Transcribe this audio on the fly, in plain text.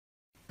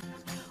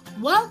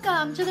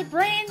Welcome to the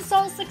Brain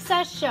Soul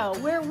Success Show,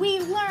 where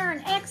we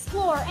learn,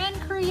 explore, and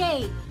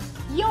create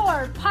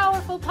your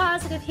powerful,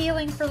 positive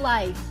healing for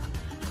life.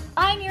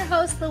 I'm your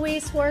host,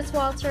 Louise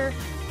Schwartzwalter.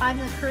 I'm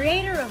the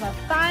creator of a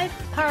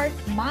 5-part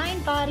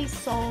mind, body,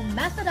 soul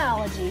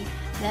methodology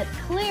that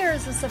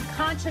clears the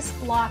subconscious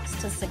blocks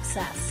to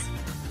success.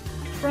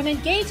 From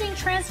engaging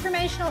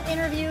transformational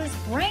interviews,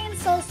 brain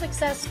soul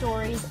success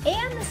stories,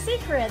 and the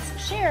secrets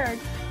shared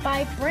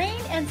by brain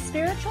and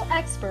spiritual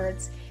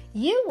experts,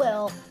 you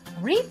will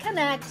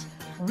reconnect,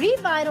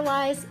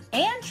 revitalize,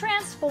 and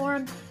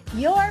transform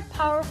your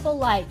powerful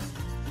life.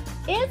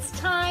 It's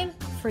time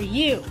for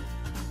you.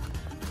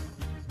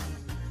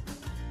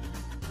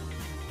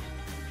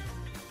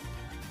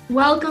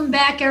 Welcome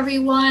back,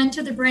 everyone,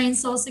 to the Brain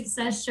Soul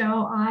Success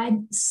Show.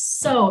 I'm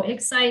so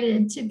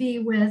excited to be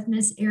with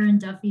Miss Erin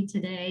Duffy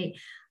today.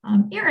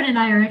 Erin and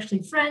I are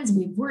actually friends.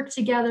 We've worked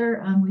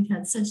together. We've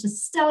had such a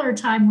stellar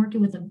time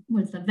working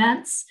with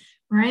events,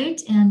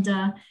 right?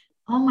 And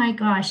oh my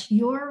gosh,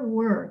 your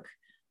work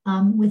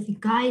with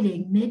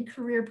guiding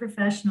mid-career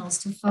professionals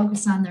to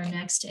focus on their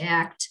next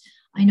act.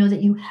 I know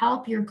that you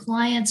help your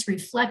clients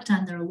reflect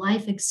on their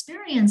life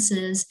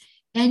experiences,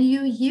 and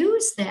you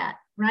use that,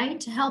 right,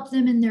 to help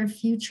them in their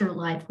future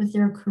life with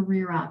their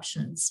career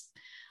options.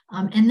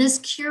 In this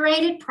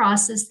curated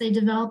process, they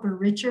develop a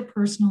richer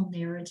personal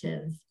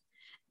narrative.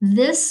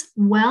 This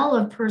well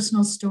of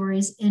personal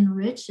stories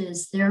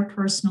enriches their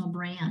personal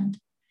brand.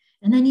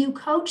 And then you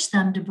coach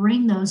them to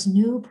bring those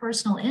new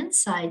personal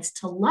insights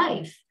to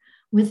life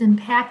with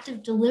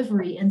impactful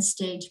delivery and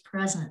stage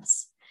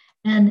presence.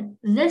 And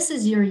this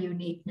is your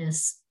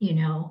uniqueness,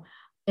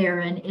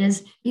 Erin,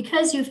 is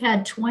because you've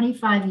had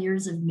 25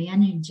 years of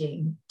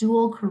managing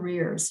dual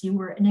careers. You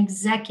were an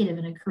executive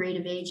in a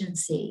creative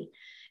agency,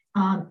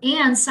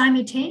 and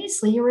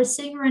simultaneously you were a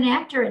singer and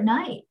actor at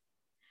night.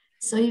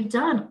 So you've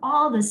done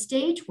all the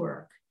stage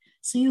work.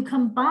 So you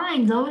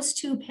combine those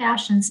two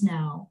passions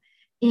now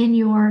in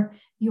your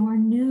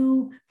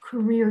new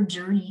career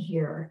journey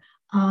here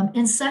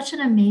in such an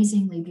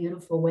amazingly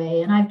beautiful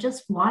way. And I've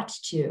just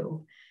watched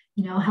you,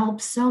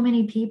 help so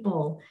many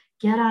people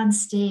get on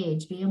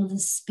stage, be able to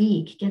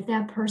speak, get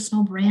that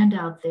personal brand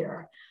out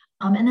there.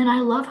 And then I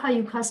love how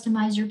you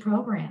customize your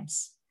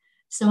programs.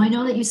 So I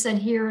know that you said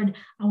here, and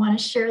I want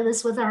to share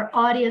this with our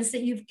audience,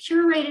 that you've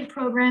curated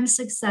programs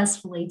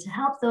successfully to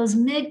help those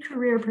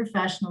mid-career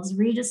professionals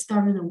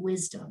rediscover the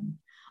wisdom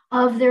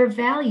of their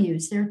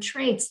values, their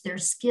traits, their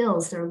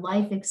skills, their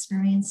life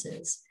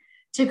experiences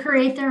to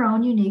create their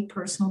own unique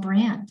personal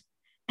brand.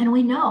 And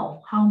we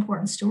know how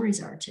important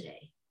stories are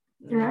today.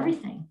 They're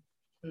everything.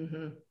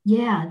 Mm-hmm.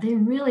 Yeah, they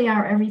really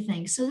are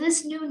everything. So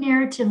this new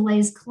narrative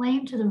lays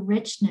claim to the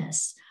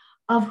richness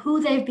of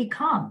who they've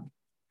become.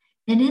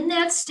 And in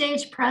that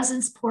stage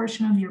presence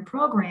portion of your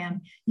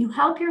program, you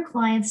help your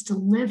clients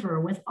deliver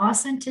with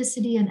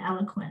authenticity and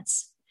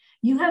eloquence.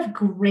 You have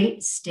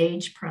great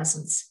stage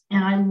presence,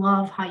 and I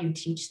love how you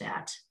teach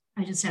that.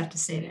 I just have to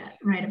say that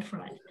right up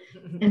front.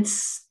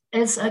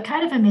 It's a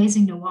kind of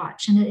amazing to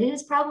watch, and it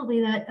is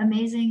probably that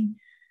amazing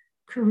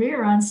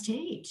career on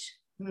stage.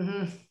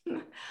 Mm-hmm.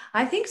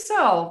 I think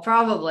so,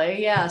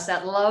 probably. Yes,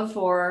 that love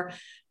for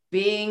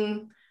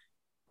being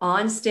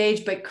on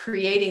stage, but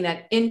creating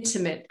that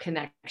intimate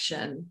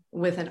connection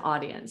with an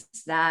audience.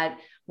 That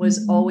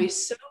was always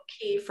so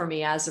key for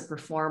me as a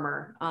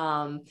performer,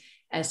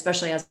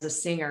 especially as a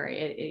singer.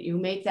 You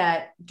make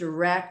that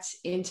direct,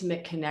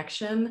 intimate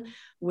connection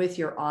with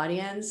your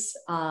audience.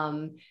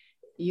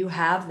 You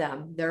have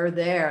them, they're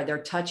there,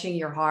 they're touching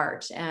your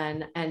heart,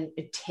 and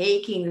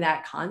taking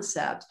that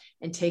concept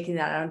and taking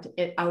that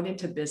out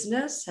into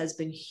business has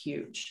been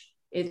huge.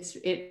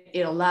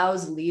 It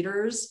allows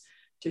leaders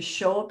to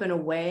show up in a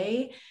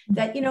way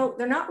that,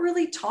 they're not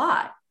really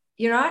taught.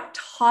 You're not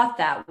taught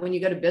that when you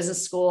go to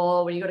business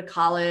school, when you go to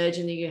college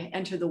and you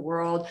enter the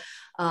world,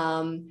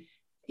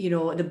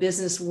 the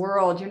business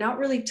world, you're not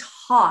really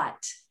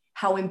taught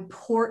how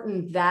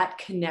important that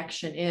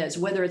connection is,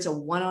 whether it's a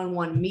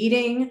one-on-one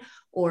meeting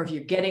or if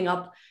you're getting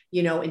up,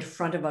 in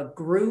front of a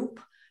group,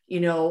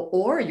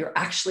 or you're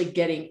actually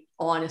getting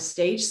on a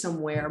stage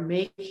somewhere.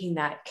 Making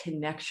that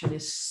connection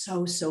is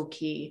so, so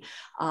key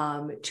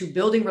to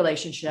building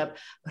relationship,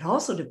 but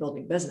also to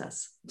building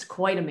business. It's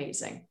quite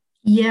amazing.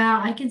 Yeah,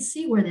 I can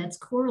see where that's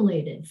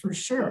correlated for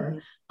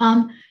sure.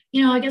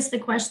 I guess the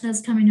question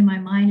that's coming to my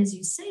mind as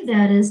you say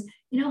that is,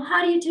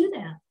 how do you do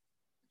that?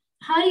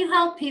 How do you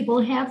help people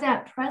have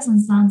that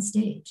presence on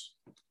stage?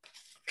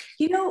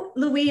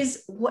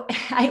 Louise, what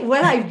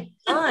I've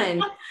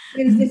done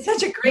is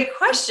such a great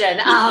question.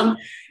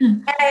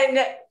 And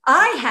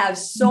I have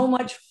so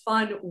much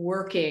fun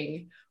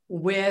working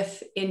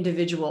with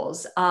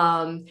individuals,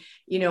 and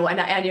as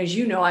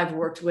I've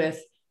worked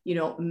with,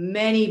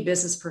 many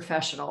business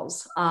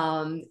professionals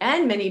and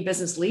many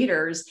business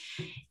leaders.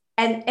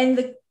 And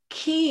the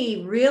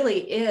key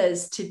really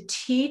is to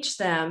teach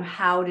them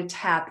how to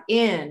tap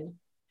in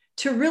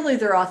to really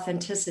their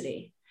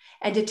authenticity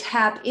and to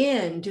tap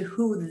into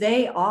who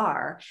they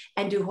are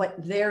and to what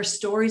their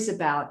story's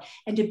about,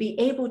 and to be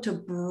able to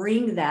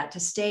bring that to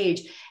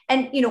stage.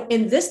 And,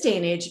 in this day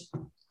and age,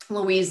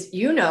 Louise,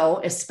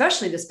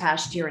 especially this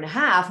past year and a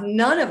half,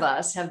 none of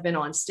us have been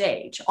on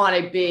stage, on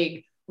a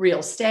big,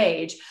 real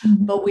stage,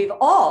 but we've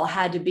all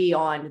had to be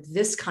on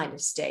this kind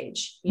of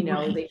stage,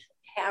 Right. the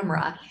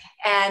camera.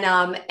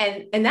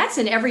 And that's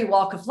in every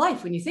walk of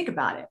life when you think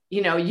about it.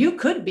 You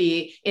could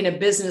be in a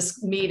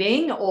business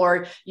meeting,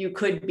 or you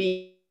could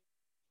be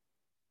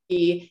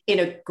in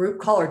a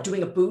group call, or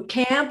doing a boot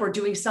camp, or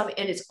doing something,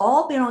 and it's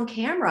all been on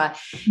camera.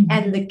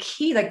 And the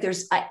key, like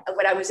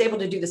what I was able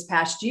to do this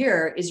past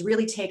year is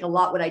really take a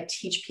lot what I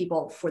teach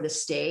people for the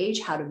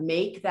stage, how to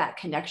make that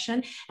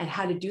connection and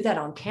how to do that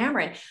on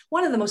camera. And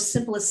one of the most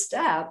simplest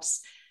steps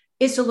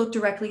is to look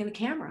directly in the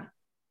camera.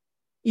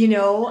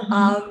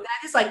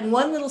 That is like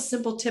one little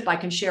simple tip I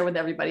can share with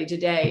everybody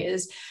today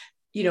is,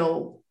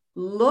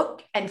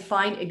 look and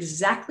find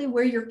exactly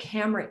where your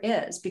camera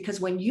is, because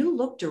when you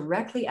look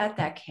directly at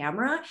that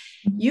camera,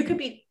 you could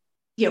be,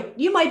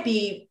 you might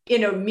be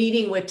in a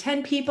meeting with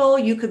 10 people,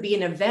 you could be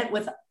in an event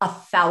with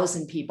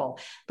 1,000 people.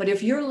 But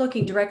if you're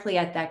looking directly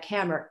at that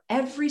camera,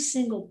 every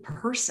single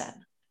person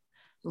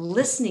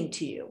listening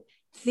to you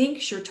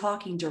thinks you're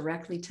talking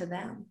directly to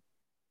them.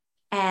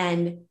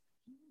 And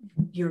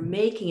you're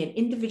making an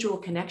individual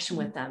connection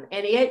with them.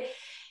 And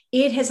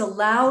it has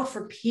allowed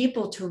for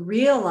people to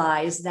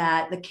realize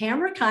that the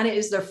camera kind of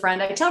is their friend.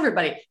 I tell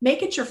everybody,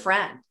 make it your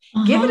friend,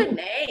 give it a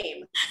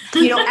name,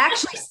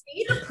 actually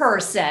see the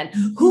person.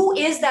 Who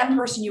is that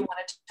person you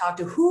want to talk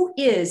to? Who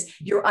is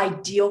your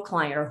ideal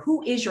client, or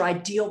who is your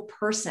ideal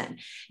person?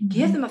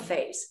 Give them a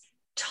face.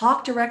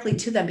 Talk directly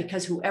to them,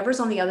 because whoever's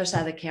on the other side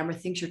of the camera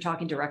thinks you're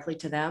talking directly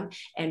to them.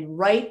 And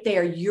right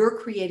there, you're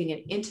creating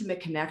an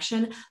intimate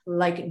connection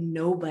like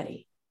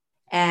nobody.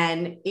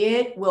 And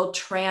it will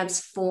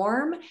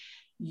transform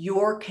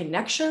your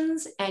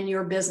connections and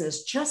your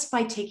business just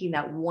by taking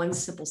that one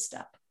simple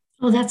step.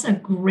 Oh, that's a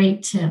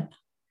great tip.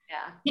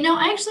 Yeah.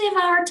 I actually have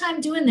a hard time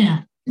doing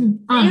that,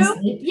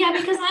 honestly. Yeah,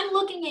 because I'm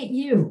looking at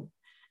you.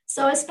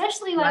 So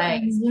especially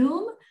like on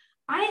Zoom,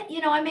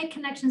 I make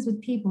connections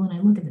with people and I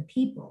look at the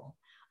people.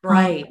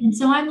 Right. And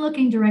so I'm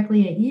looking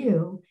directly at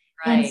you.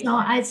 Right. And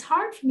so it's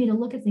hard for me to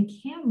look at the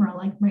camera.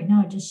 Like right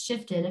now, it just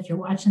shifted. If you're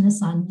watching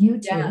this on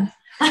YouTube,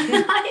 I'm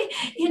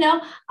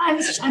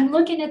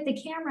looking at the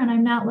camera and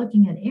I'm not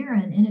looking at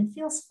Erin, and it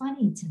feels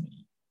funny to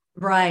me.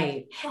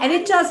 Right. And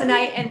it does. And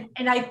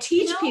I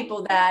teach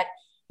people that,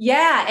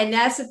 and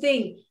that's the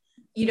thing,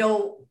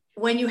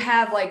 when you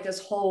have like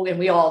this whole, and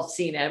we've all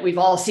seen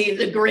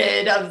the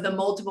grid of the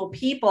multiple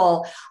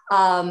people,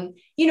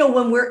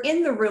 when we're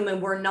in the room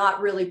and we're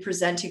not really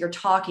presenting or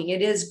talking,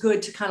 it is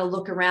good to kind of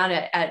look around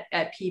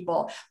at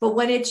people. But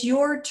when it's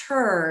your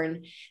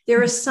turn,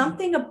 there is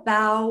something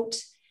about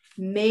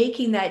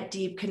making that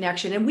deep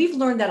connection. And we've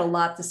learned that a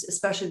lot,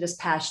 especially this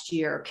past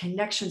year.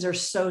 Connections are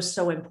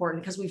so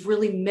important, because we've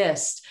really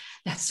missed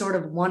that sort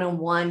of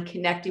one-on-one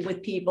connecting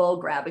with people,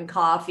 grabbing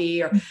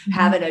coffee or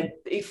having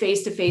a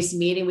face-to-face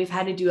meeting. We've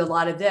had to do a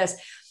lot of this,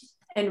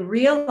 and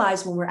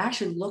realize when we're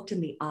actually looked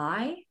in the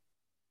eye,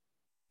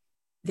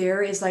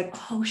 there is like,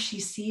 oh, she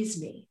sees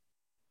me.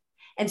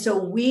 And so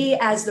we,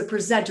 as the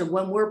presenter,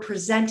 when we're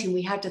presenting,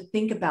 we have to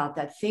think about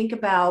that.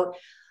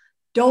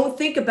 Don't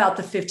think about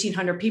the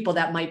 1,500 people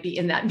that might be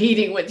in that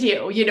meeting with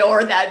you,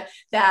 or that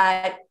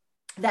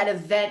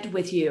event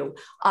with you.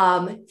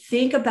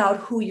 Think about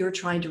who you're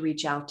trying to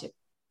reach out to.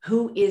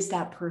 Who is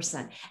that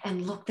person?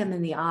 And look them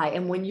in the eye.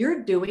 And when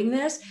you're doing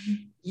this,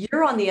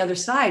 you're on the other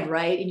side,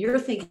 right? And you're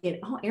thinking,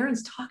 oh,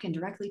 Erin's talking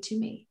directly to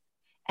me.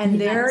 And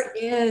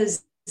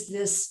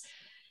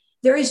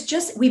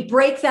we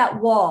break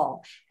that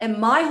wall. And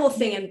my whole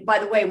thing, and by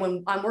the way,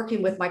 when I'm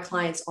working with my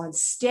clients on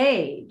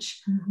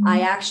stage,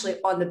 I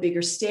actually, on the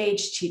bigger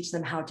stage, teach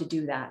them how to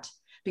do that.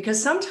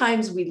 Because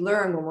sometimes we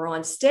learn when we're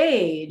on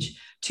stage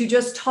to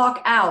just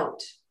talk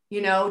out.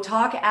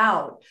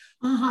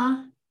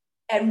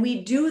 And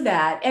we do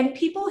that, and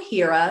people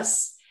hear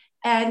us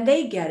and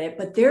they get it,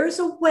 but there's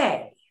a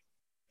way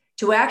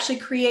to actually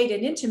create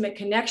an intimate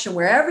connection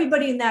where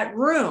everybody in that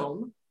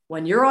room,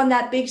 when you're on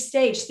that big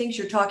stage, thinks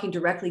you're talking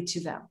directly to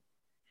them.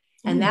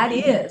 And that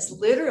is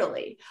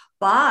literally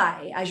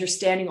as you're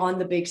standing on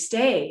the big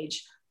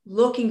stage,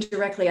 looking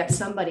directly at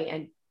somebody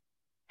and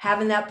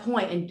having that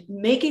point and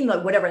making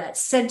whatever that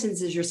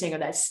sentence is you're saying, or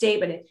that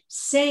statement, and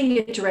saying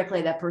it directly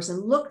to that person,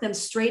 look them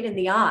straight in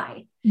the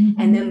eye,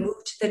 and then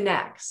move to the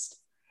next.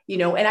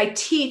 And I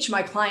teach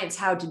my clients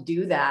how to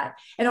do that,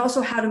 and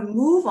also how to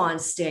move on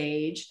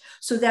stage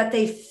so that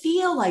they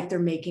feel like they're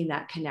making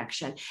that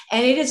connection.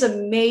 And it is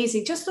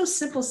amazing. Just those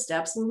simple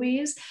steps,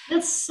 Louise.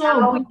 That's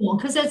so cool,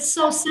 because it's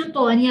so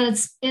simple, and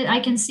yet I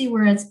can see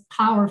where it's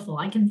powerful.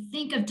 I can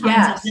think of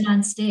times I've been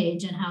on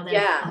stage and how that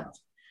helped.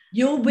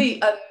 You'll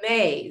be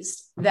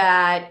amazed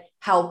that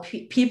how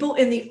people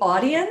in the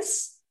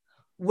audience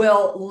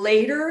will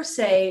later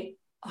say,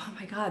 oh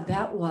my God,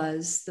 that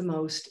was the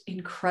most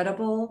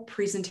incredible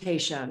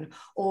presentation,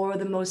 or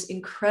the most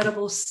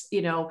incredible,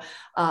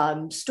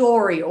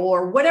 story,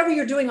 or whatever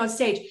you're doing on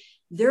stage.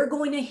 They're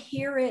going to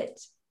hear it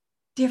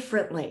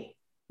differently.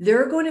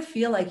 They're going to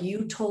feel like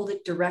you told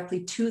it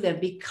directly to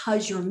them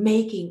because you're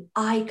making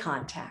eye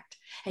contact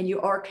and you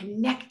are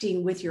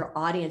connecting with your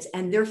audience,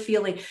 and they're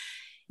feeling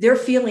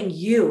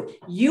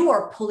you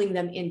are pulling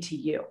them into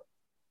you.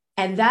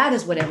 And that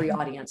is what every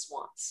audience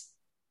wants.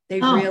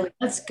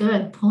 That's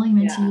good. Pulling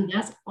them into you.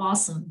 That's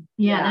awesome.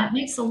 Yeah, that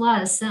makes a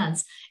lot of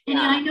sense. And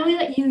I know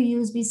that you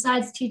use,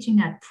 besides teaching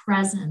that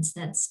presence,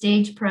 that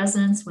stage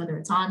presence, whether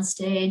it's on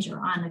stage or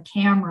on a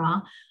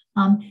camera,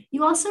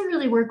 you also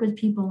really work with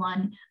people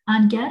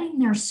on getting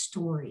their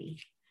story.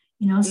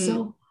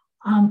 So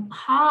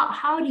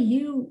how do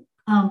you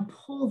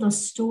pull the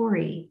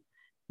story,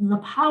 the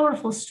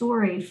powerful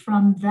story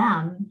from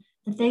them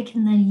that they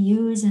can then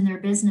use in their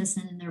business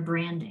and in their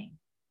branding?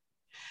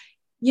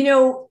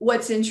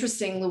 What's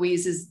interesting,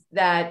 Louise, is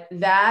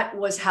that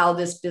was how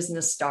this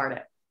business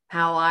started,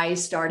 how I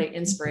started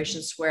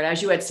Inspiration Squared.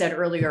 As you had said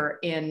earlier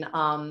in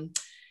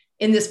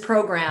this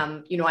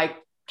program, I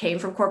came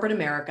from corporate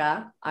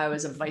America. I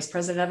was a vice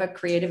president of a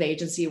creative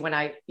agency. When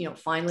I,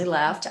 finally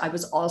left, I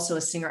was also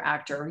a singer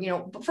actor.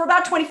 For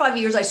about 25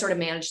 years, I sort of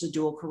managed the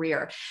dual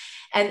career.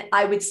 And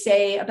I would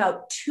say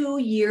about 2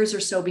 years or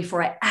so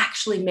before I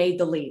actually made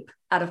the leap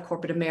out of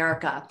corporate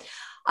America,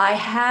 I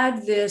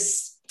had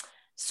this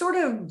sort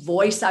of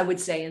voice, I would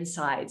say,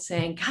 inside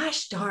saying,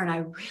 gosh darn, I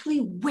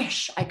really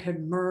wish I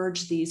could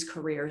merge these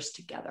careers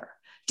together.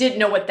 Didn't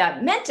know what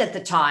that meant at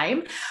the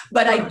time,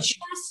 but I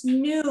just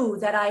knew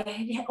that I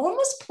had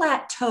almost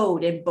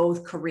plateaued in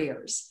both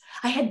careers.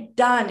 I had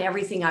done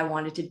everything I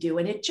wanted to do,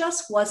 and it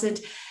just wasn't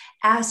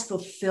as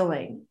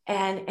fulfilling.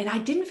 And I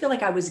didn't feel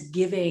like I was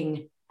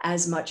giving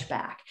as much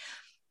back.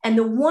 And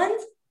the one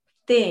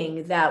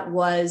thing that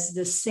was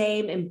the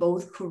same in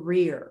both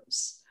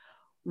careers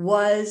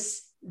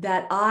was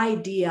that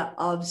idea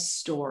of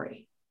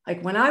story.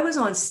 Like when I was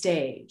on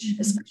stage,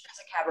 especially as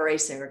a cabaret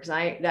singer,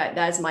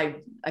 because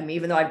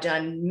even though I've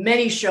done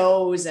many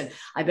shows and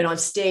I've been on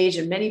stage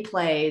in many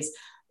plays,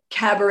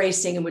 cabaret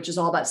singing, which is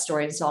all about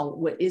story and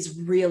song, is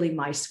really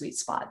my sweet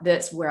spot.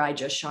 That's where I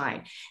just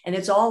shine. And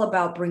it's all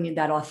about bringing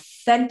that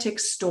authentic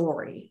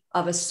story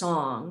of a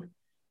song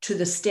to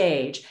the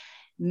stage,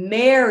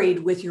 married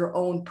with your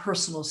own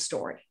personal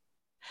story.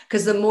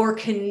 Because the more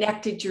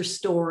connected your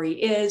story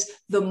is,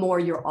 the more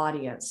your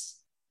audience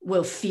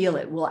will feel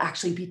it, will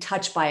actually be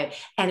touched by it,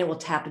 and it will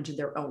tap into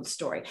their own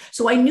story.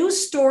 So I knew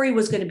story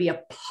was going to be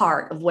a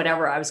part of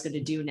whatever I was going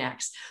to do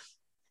next.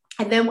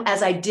 And then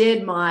as I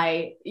did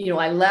I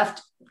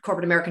left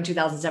corporate America in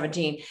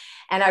 2017,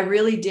 and I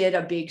really did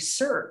a big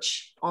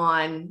search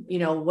on,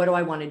 what do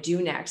I want to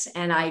do next?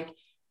 And I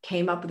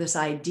came up with this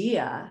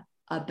idea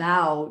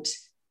about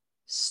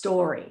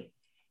story,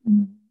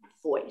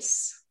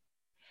 voice.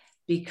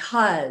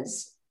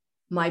 Because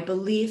my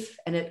belief,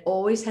 and it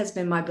always has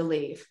been my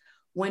belief,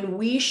 when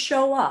we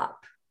show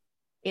up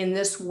in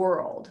this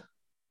world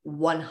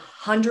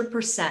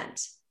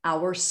 100%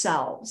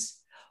 ourselves,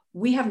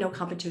 we have no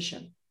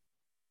competition.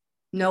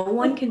 No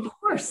one can, of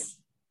course,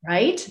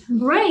 right?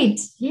 Right.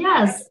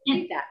 Yes.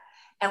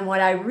 And what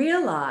I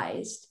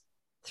realized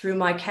through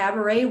my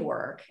cabaret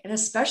work, and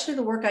especially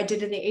the work I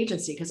did in the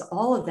agency, because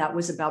all of that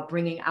was about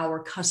bringing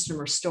our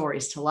customer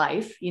stories to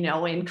life,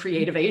 in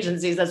creative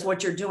agencies, that's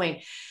what you're doing.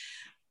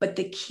 But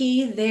the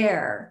key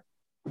there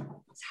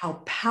is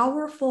how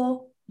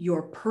powerful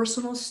your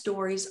personal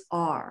stories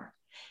are.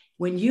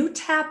 When you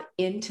tap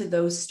into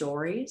those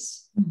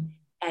stories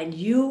and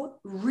you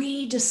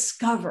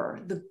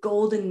rediscover the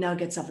golden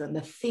nuggets of them,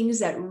 the things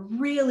that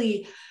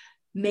really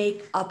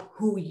make up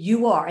who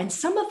you are. And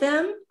some of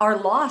them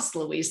are lost,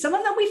 Louise. Some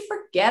of them, we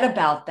forget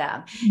about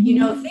them.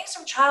 Things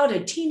from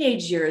childhood,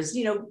 teenage years,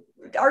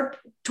 our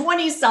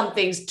 20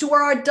 somethings to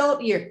our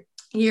adult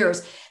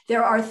years.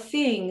 There are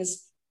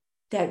things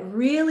that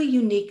really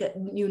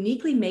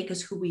uniquely make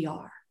us who we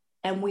are.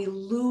 And we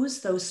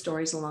lose those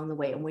stories along the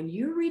way. And when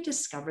you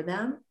rediscover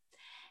them,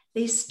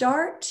 they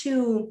start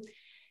to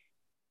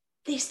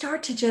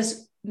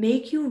just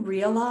make you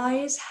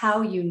realize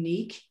how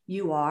unique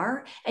you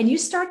are. And you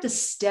start to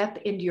step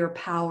into your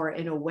power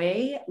in a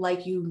way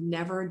like you've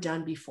never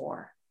done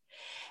before.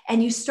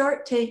 And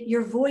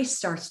your voice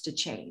starts to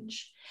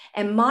change.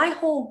 And my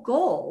whole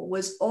goal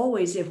was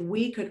always, if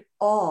we could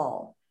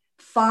all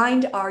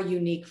find our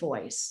unique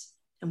voice,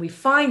 and we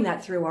find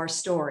that through our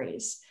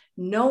stories,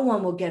 no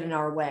one will get in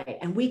our way,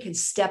 and we can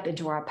step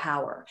into our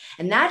power.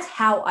 And that's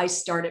how I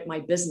started my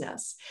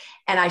business.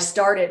 And I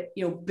started,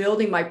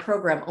 building my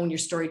program, Own Your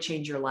Story,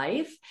 Change Your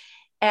Life.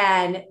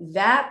 And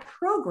that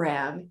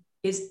program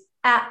is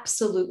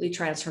absolutely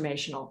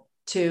transformational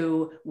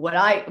to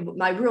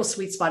my real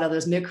sweet spot of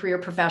those mid-career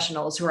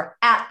professionals who are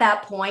at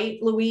that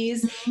point,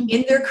 Louise,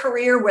 in their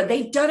career where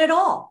they've done it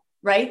all,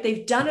 right?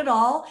 They've done it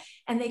all,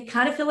 and they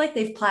kind of feel like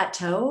they've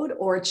plateaued,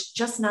 or it's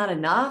just not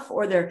enough,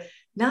 or they're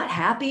not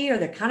happy, or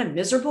they're kind of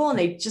miserable and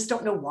they just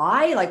don't know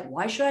why. Like,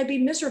 why should I be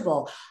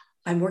miserable?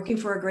 I'm working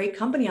for a great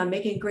company. I'm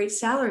making a great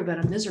salary, but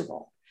I'm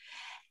miserable.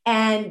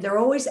 And they're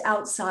always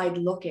outside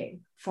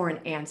looking for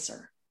an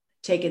answer.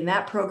 Taking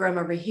that program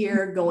over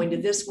here, going to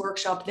this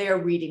workshop there,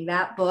 reading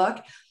that book.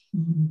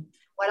 Mm-hmm.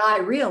 What I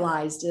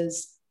realized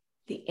is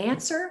the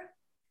answer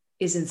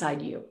is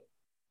inside you.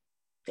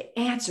 The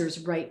answer is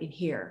right in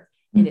here.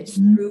 And it's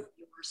through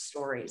your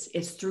stories.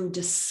 It's through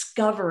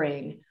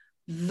discovering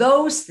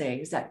those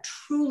things that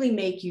truly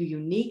make you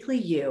uniquely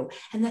you,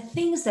 and the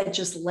things that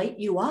just light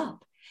you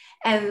up.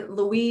 And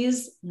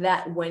Louise,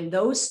 that when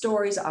those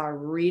stories are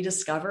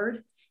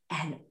rediscovered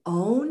and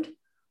owned,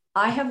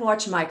 I have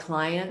watched my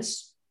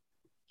clients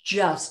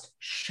just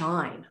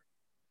shine.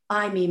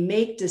 I mean,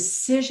 make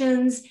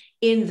decisions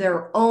in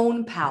their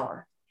own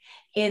power,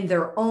 in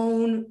their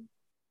own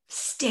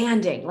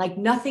standing, like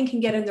nothing can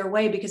get in their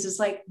way, because it's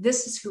like,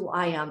 this is who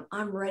I am.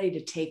 I'm ready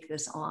to take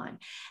this on.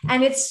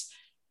 And it's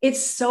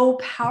so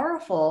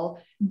powerful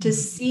to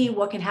see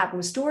what can happen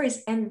with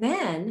stories. And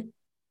then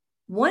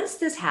once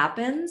this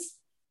happens,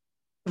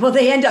 well,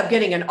 they end up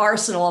getting an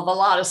arsenal of a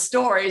lot of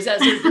stories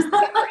as their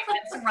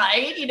discoveries,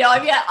 right? You know, I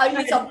mean,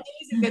 it's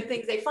amazing good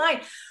things they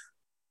find.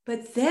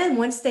 But then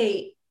once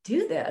they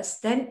do this,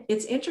 then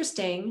it's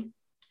interesting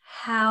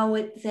how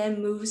it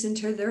then moves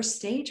into their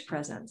stage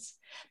presence.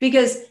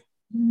 Because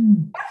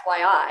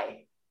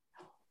FYI,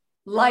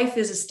 life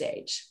is a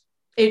stage.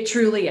 It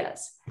truly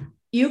is.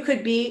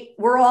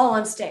 We're all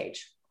on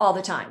stage all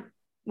the time.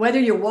 Whether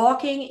you're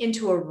walking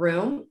into a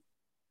room,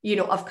 you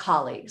know, of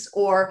colleagues,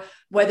 or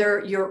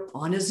whether you're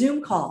on a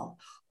Zoom call,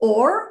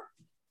 or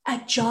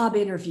a job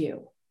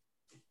interview,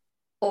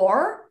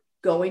 or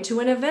going to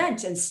an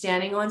event and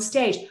standing on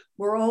stage.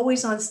 We're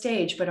always on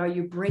stage, but are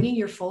you bringing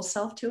your full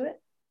self to it?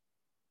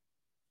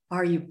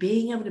 Are you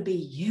being able to be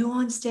you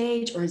on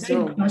stage, or is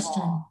there a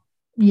question? wall?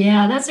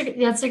 Yeah,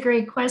 that's a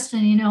great question.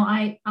 You know,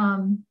 I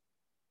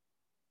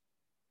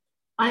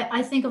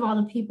think of all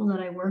the people that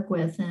I work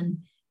with, and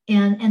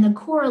the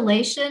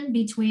correlation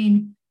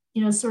between,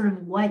 you know, sort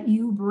of what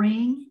you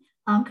bring,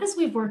 because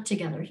we've worked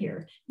together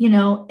here, you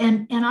know,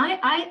 and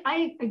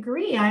I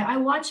agree. I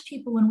watch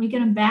people when we get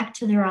them back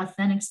to their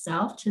authentic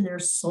self, to their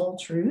soul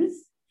truth,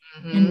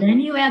 and then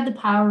you add the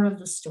power of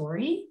the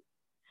story.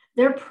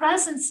 Their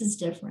presence is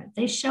different.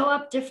 They show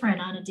up different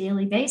on a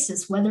daily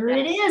basis, whether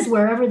it is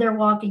wherever they're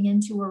walking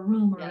into a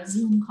room or a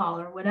Zoom call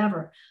or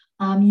whatever.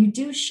 You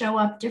do show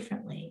up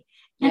differently.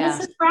 And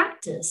it's a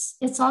practice.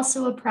 It's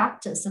also a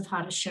practice of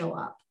how to show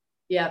up.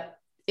 Yep.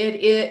 It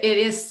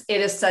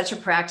is such a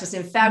practice.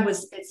 In fact,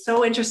 it's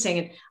so interesting.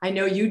 And I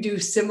know you do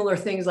similar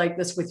things like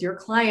this with your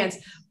clients.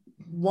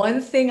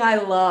 One thing I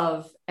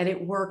love, and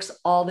it works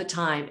all the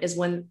time, is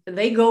when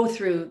they go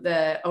through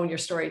the Own Your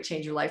Story,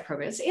 Change Your Life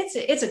program.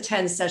 It's a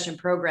 10-session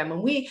program,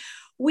 and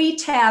we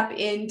tap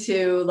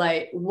into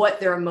like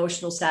what their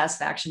emotional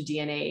satisfaction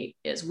DNA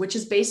is, which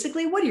is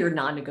basically, what are your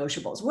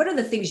non-negotiables? What are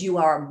the things you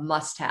are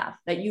must have,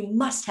 that you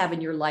must have in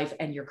your life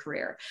and your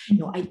career? You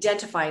know,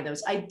 identifying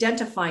those,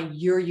 identifying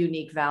your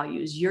unique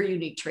values, your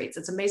unique traits.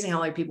 It's amazing how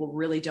many people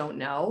really don't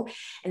know.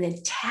 And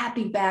then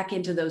tapping back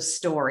into those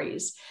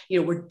stories.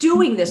 You know, we're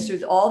doing this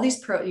through all these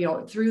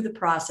through the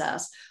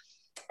process.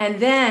 And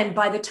then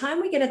by the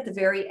time we get at the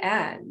very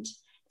end,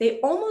 they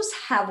almost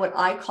have what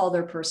I call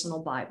their personal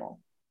Bible.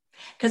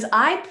 Because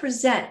I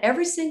present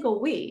every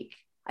single week,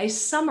 I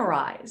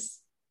summarize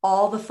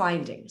all the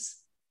findings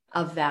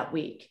of that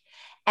week.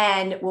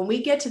 And when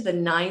we get to the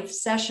 9th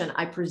session,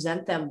 I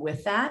present them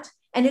with that.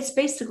 And it's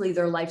basically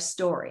their life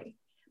story,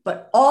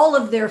 but all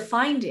of their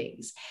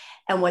findings.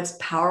 And what's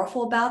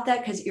powerful about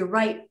that, because you're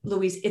right,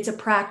 Louise, it's a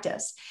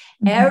practice.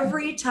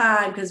 Every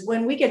time, because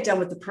when we get done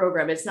with the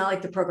program, it's not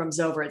like the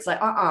program's over. It's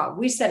like,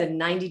 we set a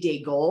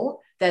 90-day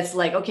goal. That's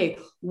like, okay,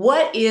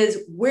 where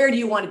do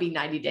you want to be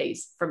 90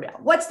 days from now?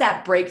 What's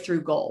that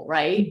breakthrough goal,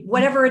 right?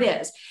 Whatever it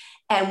is.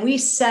 And we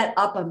set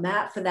up a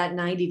map for that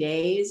 90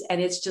 days.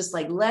 And it's just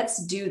like,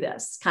 let's do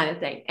this kind of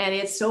thing. And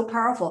it's so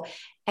powerful.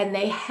 And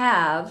they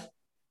have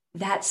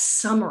that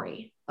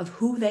summary of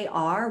who they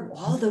are,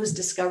 all those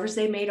discoveries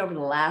they made over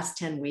the last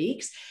 10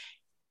 weeks.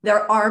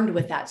 They're armed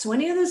with that. So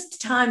any of those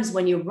times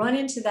when you run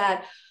into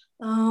that,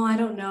 I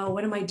don't know,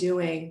 what am I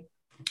doing?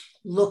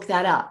 Look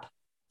that up.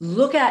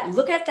 Look at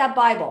that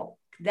Bible.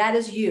 That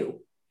is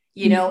you,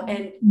 you know,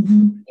 and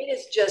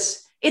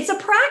it's a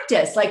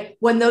practice. Like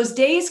when those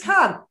days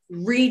come,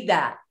 read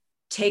that,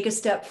 take a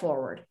step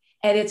forward.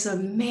 And it's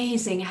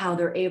amazing how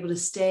they're able to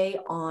stay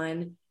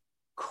on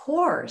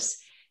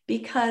course,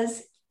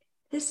 because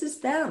this is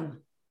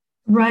them.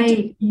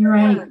 Right. You're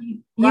right.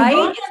 You're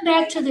bringing them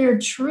back to their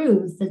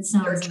truth. It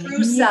sounds their like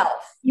true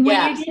self.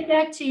 When you get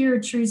back to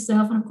your true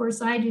self, and of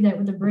course I do that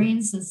with the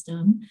brain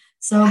system.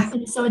 So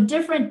a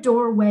different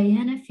doorway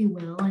in, if you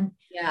will, and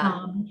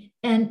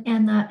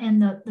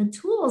the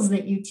tools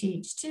that you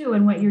teach too,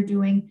 and what you're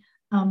doing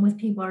with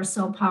people are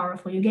so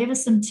powerful. You gave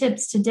us some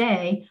tips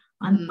today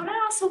on, but I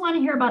also want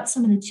to hear about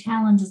some of the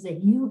challenges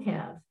that you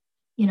have.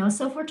 You know,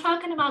 so if we're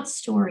talking about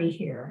story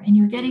here, and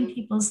you're getting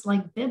people's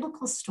like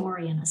biblical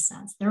story in a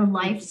sense, their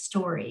life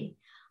story,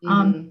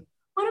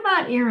 What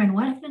about Erin?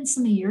 What have been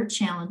some of your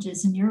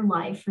challenges in your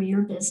life or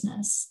your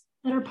business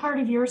that are part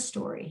of your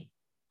story?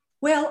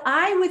 Well,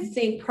 I would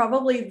think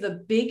probably the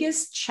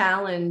biggest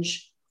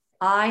challenge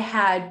I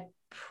had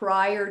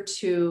prior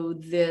to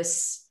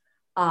this,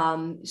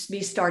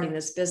 me starting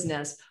this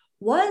business,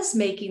 was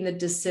making the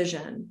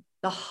decision,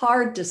 the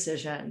hard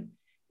decision,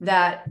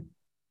 that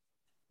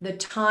the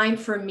time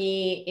for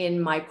me in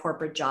my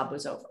corporate job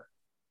was over.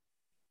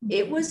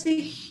 It was a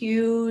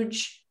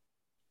huge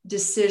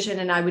decision.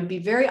 And I would be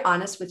very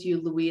honest with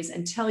you, Louise,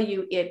 and tell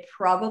you it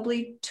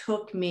probably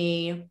took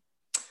me,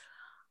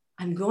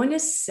 I'm going to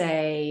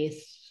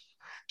say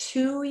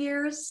 2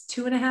 years,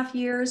 2.5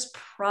 years,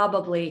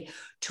 probably,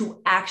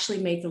 to actually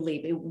make the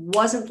leap. It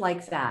wasn't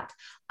like that.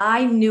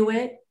 I knew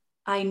it.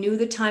 I knew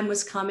the time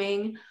was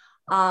coming.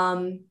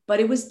 But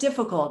it was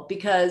difficult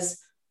because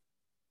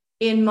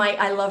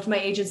I loved my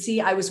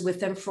agency. I was with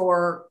them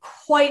for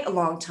quite a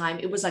long time.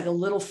 It was like a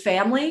little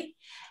family.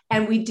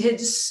 And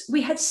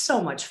we had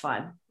so much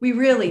fun. We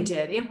really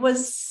did. It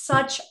was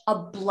such a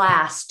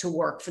blast to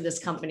work for this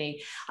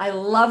company. I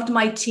loved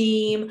my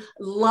team,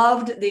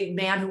 loved the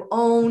man who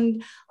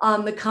owned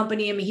the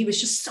company. I mean, he was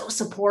just so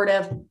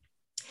supportive.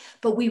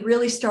 But we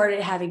really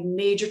started having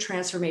major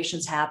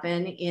transformations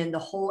happen in the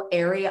whole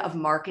area of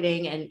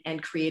marketing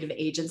and creative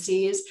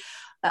agencies.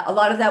 A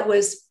lot of that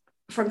was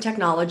from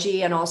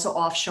technology and also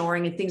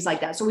offshoring and things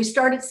like that. So we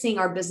started seeing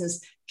our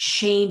business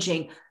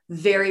changing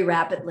very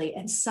rapidly.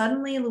 And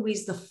suddenly,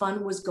 Louise, the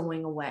fun was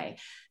going away.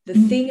 The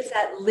things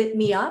that lit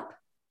me up,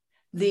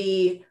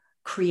 the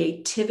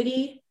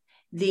creativity,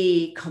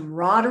 the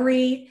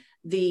camaraderie,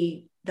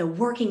 the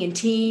working in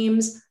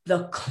teams,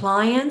 the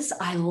clients.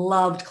 I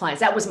loved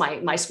clients. That was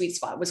my sweet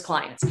spot, was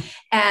clients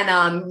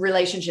and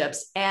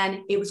relationships.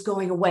 And it was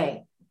going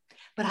away.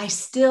 But I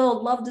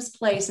still love this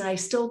place and I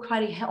still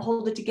try to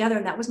hold it together.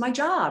 And that was my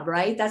job,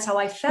 right? That's how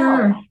I felt.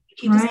 Sure.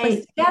 Keep this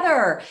place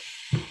together.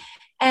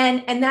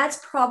 And that's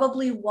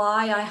probably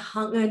why I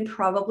hung in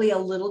probably a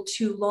little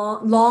too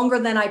longer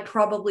than I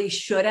probably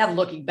should have,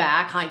 looking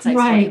back, hindsight's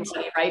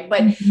 2020, right?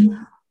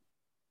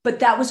 But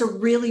that was a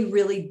really,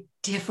 really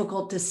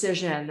difficult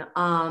decision.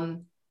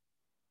 And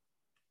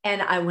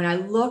when I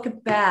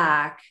look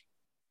back,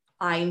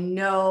 I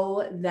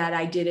know that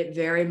I did it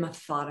very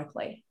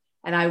methodically.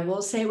 And I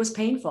will say it was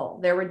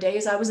painful. There were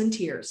days I was in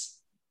tears.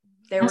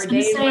 There were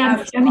days when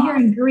I'm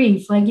hearing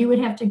grief. Like you would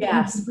have to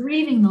go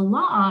grieving the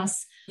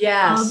loss.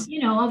 Yes.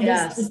 Of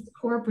this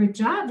corporate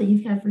job that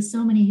you've had for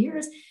so many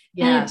years.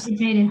 Yes. And it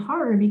made it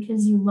harder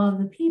because you love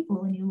the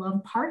people and you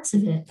love parts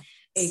of it.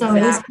 Exactly. So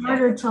it is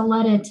harder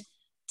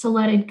to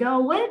let it go.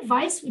 What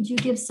advice would you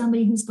give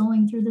somebody who's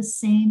going through the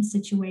same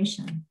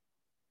situation?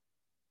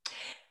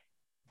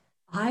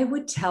 I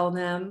would tell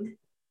them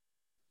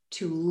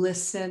to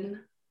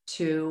listen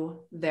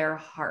to their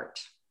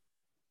heart.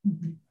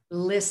 Mm-hmm.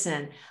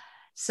 Listen.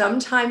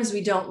 Sometimes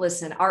we don't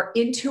listen. Our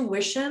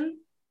intuition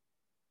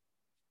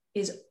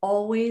is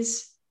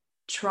always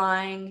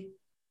trying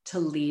to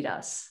lead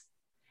us.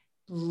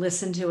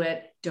 Listen to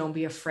it. Don't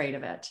be afraid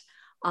of it.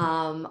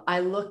 I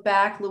look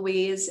back,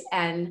 Louise,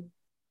 and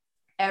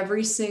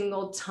every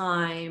single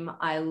time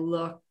I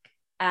look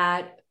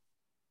at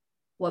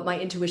what my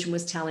intuition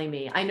was telling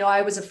me, I know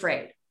I was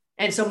afraid.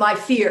 And so my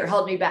fear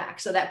held me back.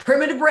 So that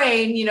primitive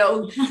brain,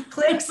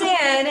 clicks in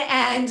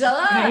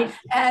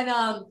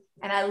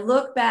and I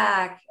look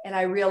back and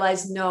I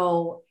realize,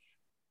 no,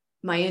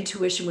 my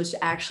intuition was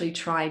actually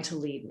trying to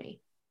lead me.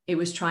 It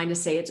was trying to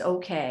say it's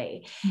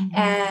okay.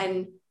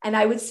 Mm-hmm. And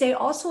I would say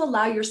also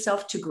allow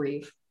yourself to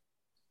grieve.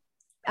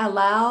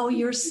 Allow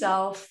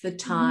yourself the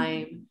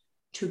time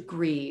to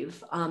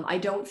grieve. I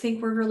don't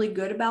think we're really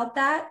good about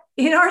that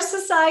in our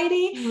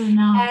society.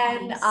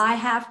 And I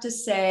have to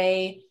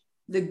say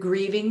the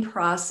grieving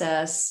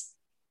process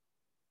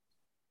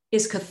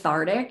is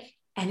cathartic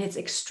and it's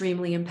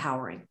extremely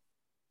empowering.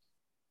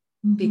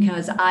 Mm-hmm.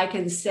 Because I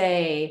can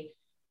say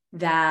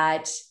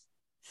that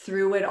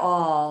through it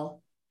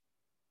all,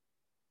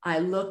 I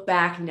look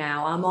back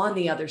now, I'm on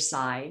the other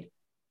side,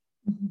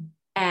 mm-hmm.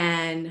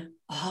 and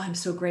I'm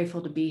so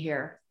grateful to be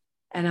here.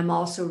 And I'm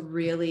also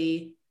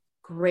really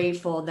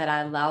grateful that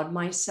I allowed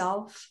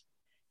myself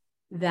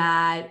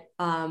that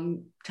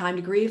time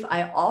to grieve.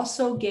 I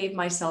also gave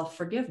myself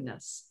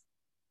forgiveness.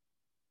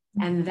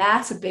 Mm-hmm. And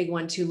that's a big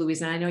one too,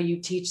 Louise. And I know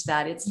you teach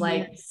that. It's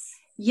like, yes.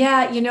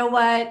 Yeah, you know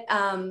what?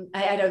 I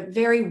had a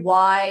very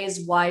wise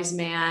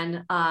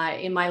man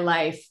in my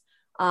life.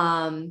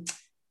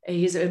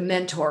 He's a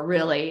mentor,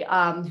 really,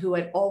 who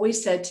had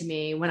always said to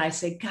me when I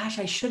say, gosh,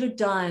 I should have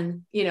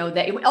done,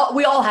 that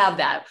we all have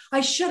that.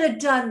 I should have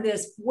done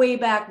this way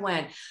back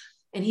when.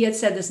 And he had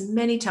said this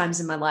many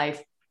times in my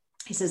life.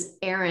 He says,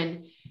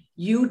 Erin,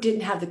 you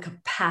didn't have the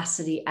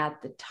capacity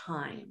at the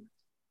time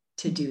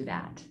to do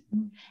that.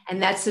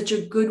 And that's such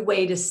a good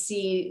way to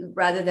see,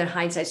 rather than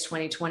hindsight's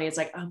 2020. It's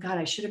like, oh God,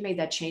 I should have made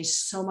that change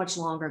so much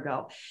longer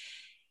ago.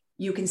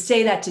 You can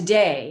say that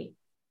today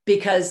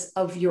because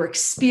of your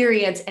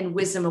experience and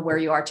wisdom of where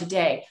you are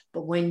today.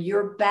 But when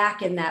you're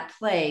back in that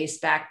place,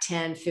 back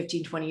 10,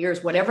 15, 20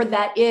 years, whatever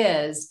that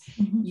is,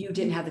 you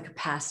didn't have the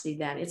capacity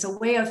then. It's a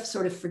way of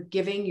sort of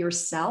forgiving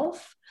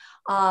yourself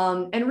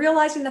and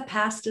realizing the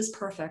past is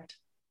perfect.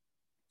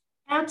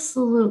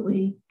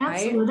 Absolutely.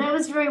 Absolutely. Right? That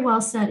was very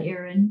well said,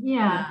 Erin.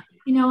 Yeah.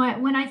 You know,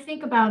 when I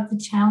think about the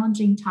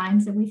challenging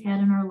times that we've had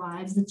in our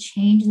lives, the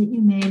change that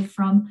you made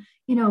from,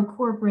 you know,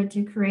 corporate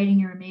to creating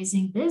your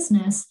amazing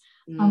business,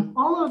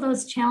 all of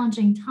those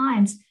challenging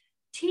times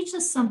teach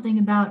us something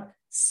about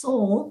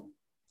soul,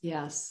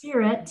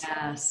 spirit,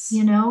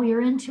 you know, your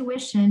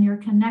intuition, your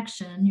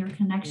connection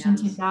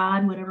to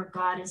God, whatever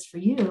God is for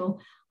you.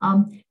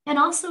 And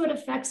also it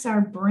affects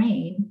our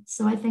brain.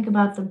 So I think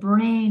about the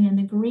brain and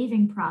the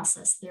grieving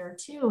process there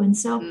too. And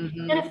so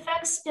it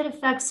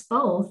affects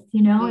both,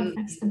 you know, it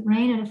affects the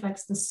brain, it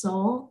affects the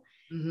soul.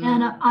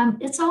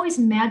 And it's always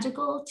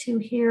magical to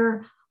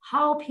hear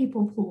how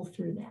people pull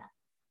through that.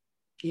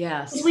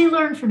 Yes. We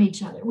learn from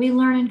each other. We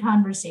learn in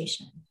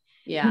conversation.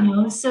 Yeah. You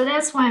know, so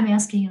that's why I'm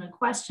asking you the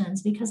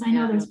questions, because I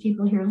know there's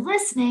people here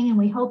listening, and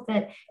we hope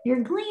that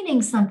you're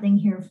gleaning something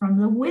here from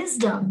the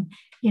wisdom,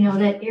 you know,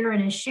 that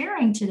Erin is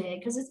sharing today,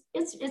 because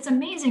it's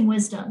amazing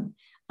wisdom.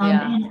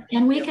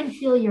 And we can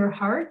feel your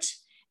heart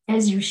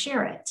as you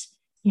share it,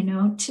 you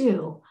know,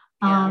 too.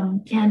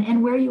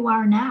 And where you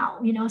are now,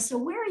 you know, so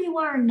where you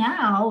are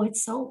now,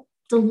 it's so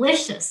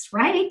delicious,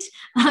 right?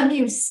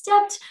 You've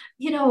stepped,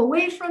 you know,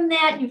 away from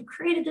that. You've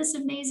created this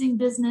amazing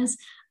business.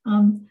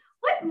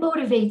 What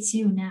motivates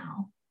you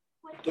now?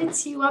 What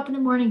gets you up in the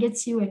morning,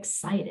 gets you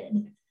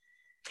excited?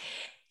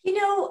 You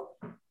know,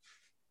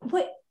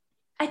 what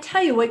I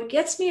tell you, what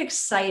gets me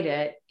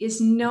excited is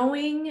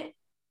knowing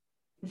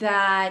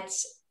that,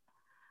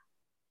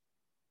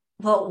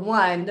 well,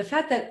 one, the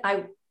fact that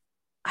I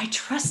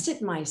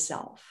trusted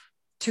myself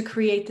to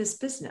create this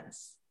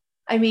business.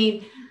 I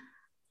mean,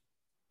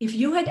 if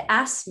you had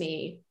asked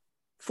me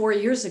 4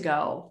 years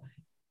ago,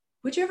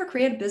 would you ever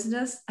create a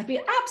business? I'd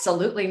be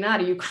absolutely not.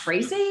 Are you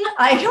crazy?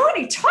 I know what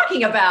you're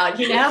talking about,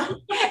 you know?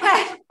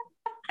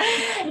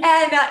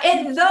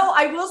 And though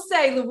I will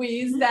say,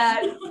 Louise,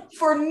 that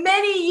for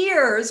many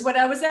years when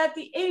I was at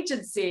the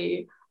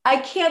agency, I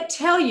can't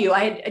tell you,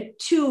 I had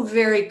two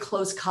very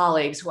close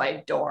colleagues who I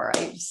adore.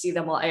 I see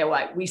them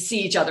we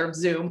see each other on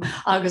Zoom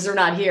because they're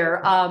not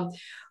here.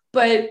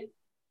 But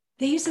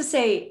they used to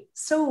say,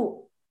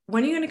 so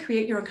when are you going to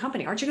create your own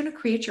company? Aren't you going to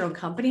create your own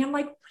company? I'm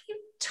like,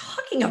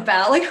 talking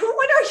about? Like,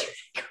 what are you,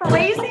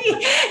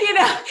 crazy? You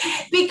know,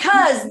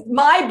 because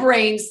my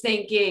brain's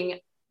thinking,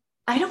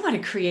 I don't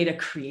want to create a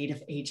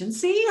creative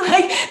agency.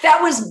 Like, that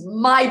was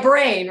my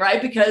brain,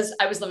 right? Because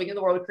I was living in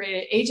the world of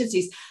creative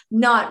agencies,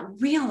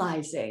 not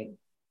realizing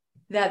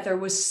that there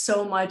was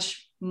so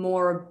much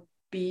more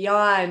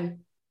beyond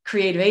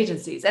creative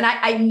agencies. And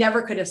I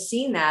never could have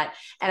seen that.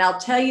 And I'll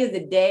tell you,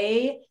 the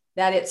day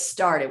that it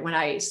started, when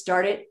I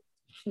started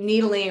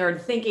needling or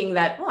thinking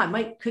that,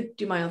 could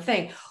do my own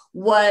thing,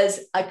 was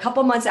a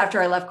couple months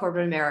after I left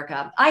corporate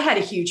America. I had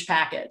a huge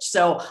package.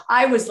 So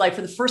I was like,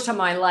 for the first time in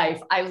my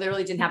life, I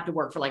literally didn't have to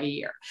work for like a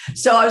year.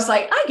 So I was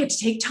like, I get to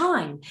take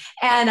time.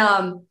 And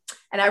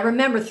I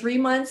remember 3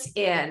 months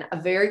in,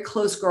 a very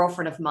close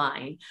girlfriend of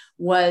mine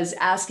was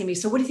asking me,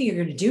 so what do you think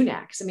you're going to do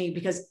next? I mean,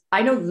 because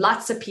I know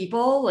lots of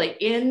people like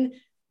in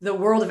the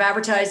world of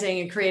advertising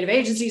and creative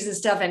agencies and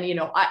stuff. And, you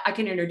know, I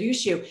can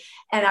introduce you.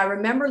 And I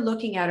remember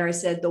looking at her, I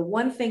said, the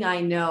one thing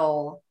I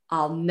know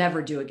I'll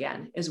never do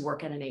again is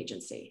work at an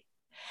agency.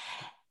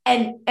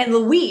 And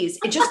Louise,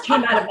 it just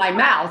came out of my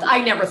mouth. I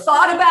never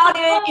thought about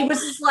it. It was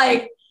just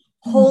like,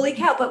 holy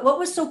cow. But what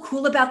was so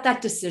cool about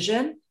that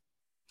decision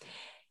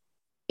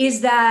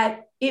is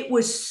that it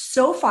was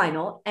so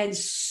final and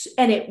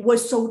it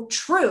was so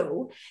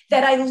true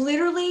that I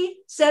literally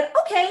said,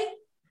 okay,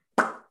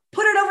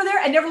 put it over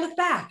there and never look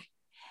back.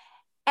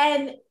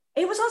 And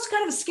it was also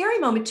kind of a scary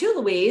moment too,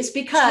 Louise,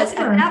 because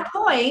at that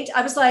point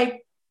I was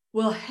like,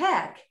 well,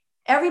 heck,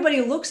 everybody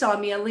who looks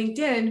on me on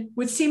LinkedIn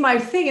would see my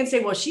thing and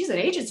say, well, she's an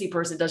agency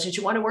person. Doesn't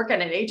she want to work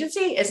at an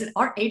agency?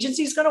 Aren't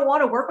agencies going to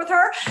want to work with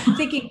her?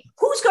 Thinking,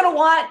 who's going to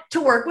want to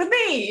work with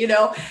me? You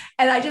know?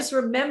 And I just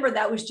remember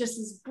that was just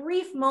this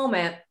brief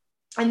moment.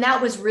 And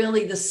that was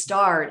really the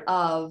start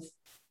of,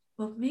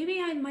 well, maybe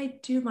I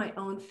might do my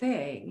own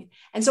thing.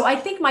 And so I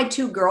think my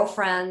two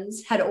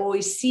girlfriends had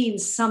always seen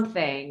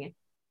something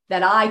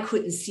that I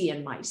couldn't see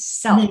in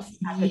myself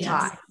at the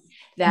time,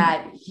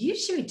 that you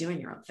should be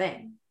doing your own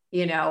thing,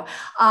 you know?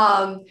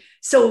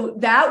 So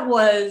that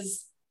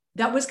was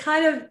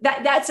kind of,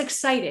 that's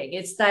exciting.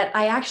 It's that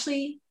I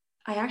actually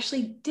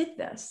did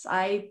this.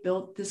 I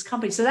built this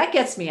company. So that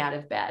gets me out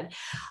of bed.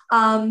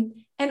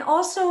 And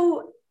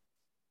also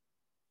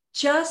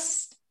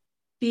just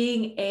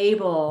being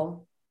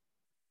able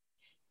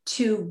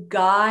to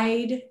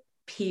guide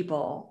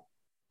people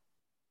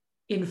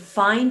in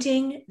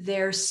finding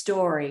their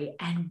story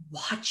and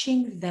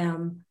watching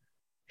them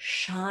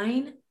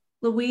shine,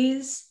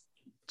 Louise,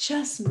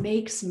 just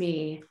makes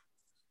me,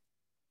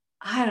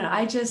 I don't know,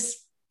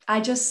 I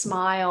just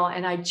smile,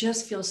 and I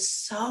just feel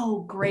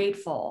so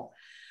grateful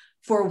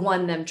for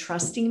one, them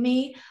trusting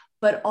me,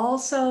 but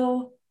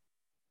also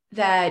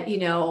that,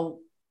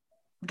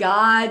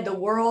 God, the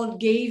world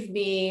gave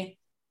me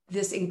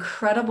this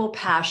incredible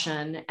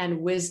passion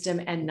and wisdom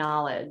and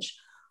knowledge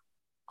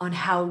on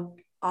how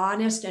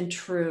honest and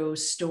true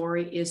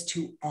story is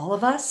to all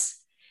of us,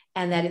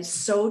 and that it's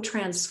so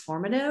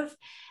transformative,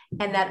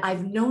 and that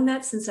I've known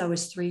that since I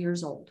was 3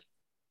 years old.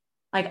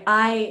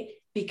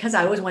 Because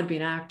I always wanted to be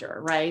an actor,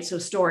 right? So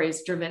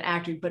stories driven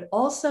acting, but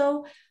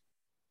also,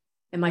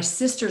 and my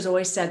sisters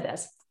always said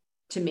this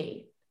to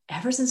me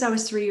ever since I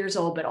was 3 years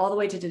old, but all the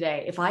way to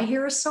today, if I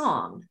hear a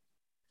song,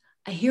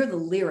 I hear the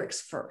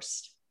lyrics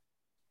first,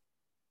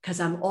 because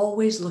I'm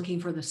always looking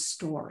for the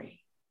story.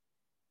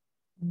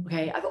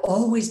 Okay. I've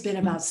always been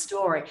about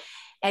story,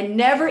 and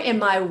never in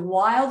my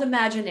wild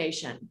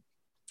imagination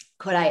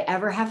could I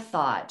ever have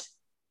thought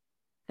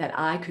that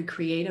I could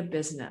create a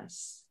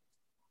business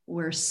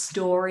where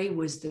story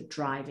was the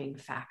driving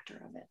factor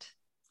of it.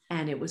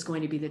 And it was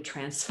going to be the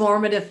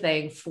transformative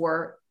thing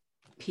for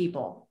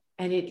people.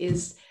 And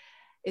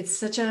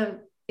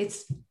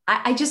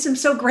I just am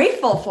so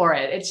grateful for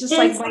it. It's just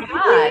like, my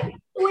God.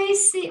 We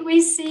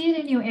see it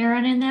in you,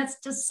 Erin, and that's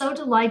just so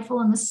delightful.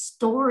 And the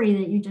story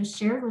that you just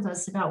shared with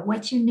us about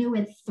what you knew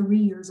at 3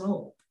 years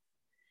old.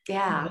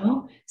 Yeah.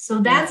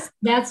 So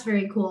that's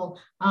very cool.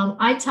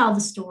 I tell the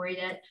story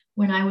that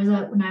when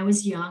I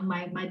was young,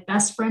 my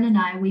best friend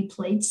and we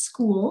played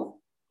school.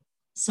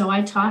 So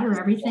I taught her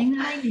everything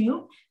that I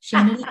knew. She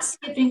ended up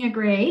skipping a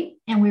grade,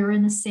 and we were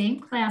in the same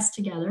class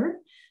together.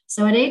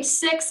 So at age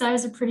 6, I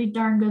was a pretty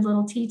darn good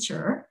little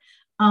teacher.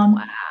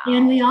 Wow.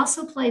 And we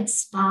also played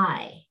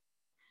spy.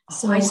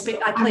 So I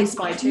played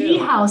spy too.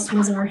 The house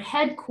was our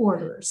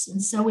headquarters.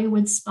 And so we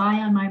would spy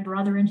on my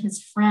brother and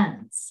his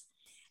friends.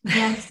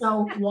 And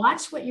so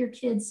watch what your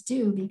kids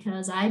do,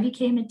 because I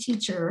became a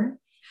teacher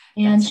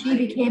and she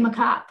became a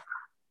cop.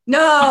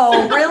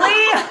 No,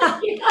 really?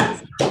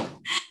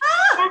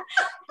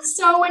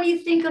 So when you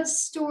think of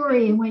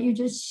story and what you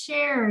just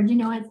shared,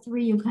 at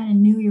 3, you kind of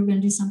knew you were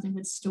going to do something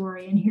with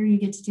story. And here you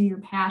get to do your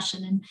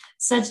passion in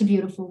such a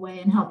beautiful way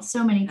and help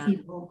so many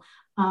people.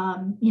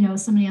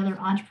 So many other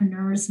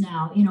entrepreneurs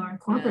now, our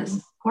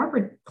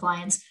corporate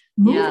clients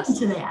move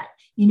into that,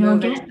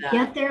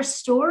 get their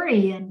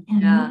story and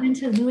move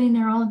into doing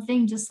their own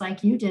thing, just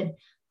like you did.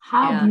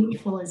 How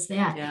beautiful is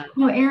that? Yeah.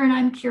 Erin,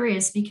 I'm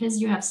curious,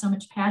 because you have so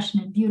much passion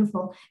and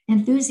beautiful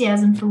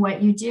enthusiasm for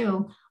what you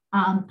do.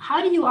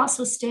 How do you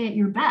also stay at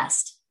your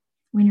best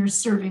when you're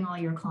serving all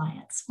your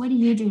clients? What do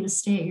you do to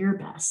stay at your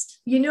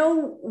best?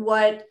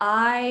 What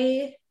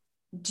I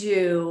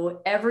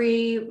do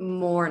every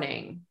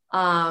morning,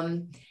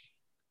 and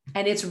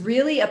it's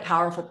really a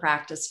powerful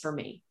practice for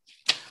me,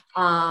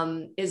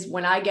 is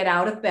when I get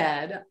out of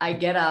bed, I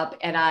get up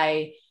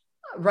and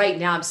right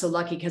now I'm so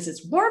lucky because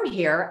it's warm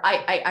here.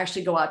 I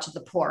actually go out to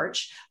the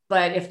porch,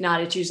 but if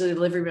not, it's usually the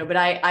living room, but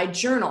I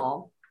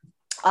journal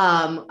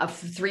of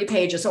 3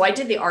 pages. So I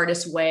did the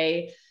Artist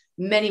Way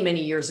many,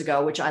 many years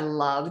ago, which I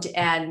loved.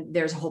 And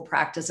there's a whole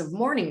practice of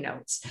morning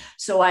notes.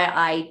 So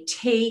I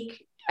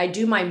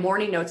do my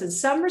morning notes. In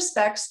some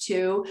respects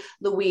too,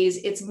 Louise,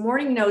 it's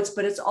morning notes,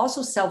 but it's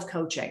also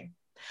self-coaching.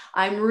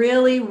 I'm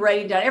really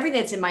writing down everything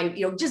that's in my,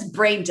 just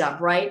brain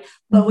dump, right?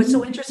 But what's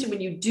so interesting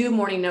when you do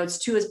morning notes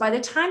too, is by the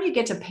time you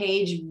get to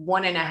page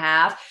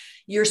 1.5,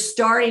 you're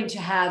starting to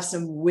have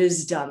some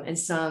wisdom and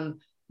some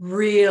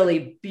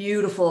really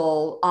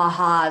beautiful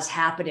ahas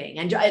happening.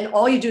 And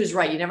all you do is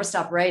write. You never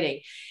stop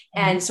writing.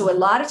 And so a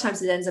lot of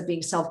times it ends up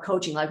being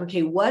self-coaching, like,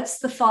 okay, what's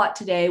the thought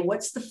today?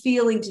 What's the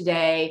feeling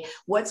today?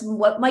 What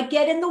might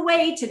get in the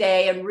way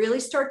today? And really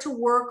start to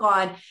work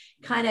on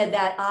kind of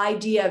that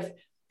idea of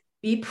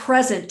be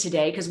present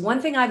today. Because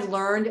one thing I've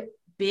learned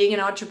being an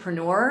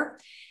entrepreneur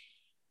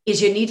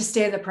is you need to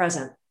stay in the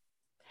present.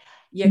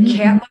 You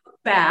can't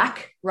look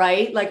back,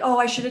 right? Like, oh,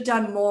 I should have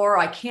done more.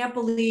 I can't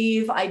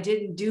believe I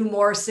didn't do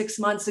more 6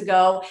 months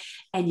ago.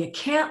 And you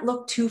can't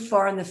look too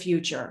far in the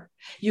future.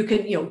 You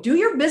can, do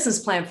your business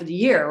plan for the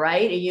year,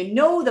 right? And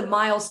the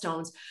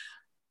milestones,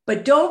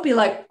 but don't be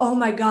like, oh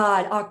my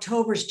God,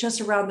 October's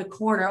just around the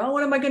corner. Oh,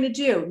 what am I going to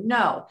do?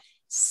 No,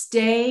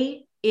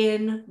 stay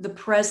in the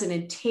present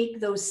and take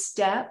those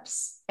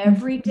steps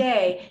every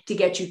day to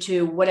get you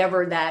to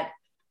whatever that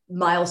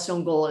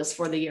milestone goal is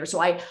for the year. So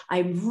I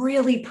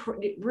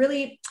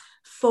really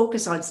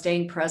focus on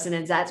staying present.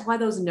 And that's why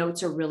those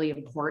notes are really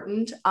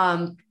important.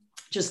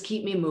 Just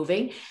keep me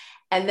moving.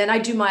 And then I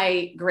do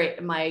my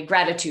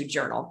gratitude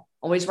journal.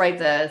 Always write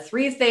the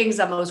 3 things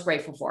I'm most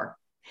grateful for.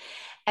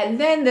 And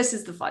then this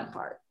is the fun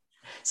part.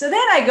 So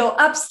then I go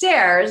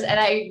upstairs and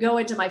I go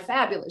into my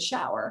fabulous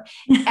shower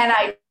and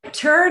I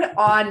turn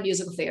on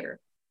musical theater.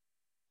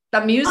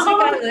 The music,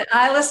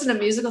 I listen to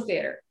musical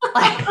theater.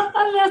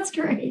 That's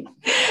great.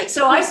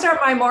 So I start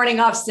my morning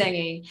off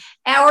singing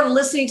or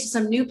listening to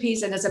some new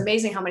piece. And it's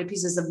amazing how many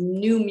pieces of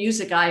new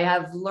music I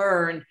have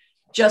learned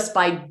just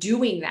by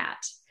doing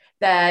that,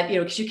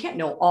 because you can't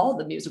know all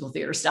the musical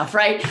theater stuff,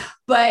 right?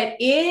 But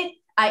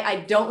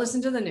I don't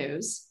listen to the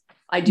news.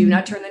 I do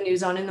not turn the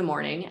news on in the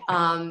morning.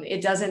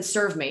 It doesn't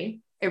serve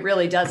me. It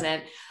really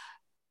doesn't.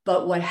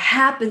 But what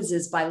happens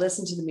is by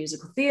listening to the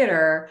musical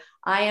theater,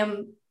 I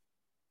am,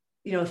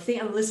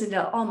 I'm listening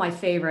to all my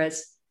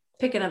favorites,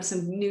 picking up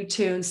some new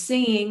tunes,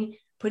 singing,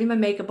 putting my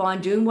makeup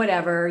on, doing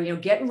whatever,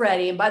 getting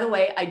ready. And by the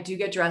way, I do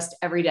get dressed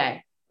every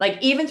day, like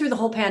even through the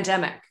whole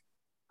pandemic.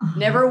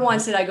 Never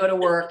once did I go to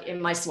work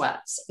in my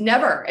sweats.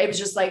 Never. It was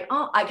just like,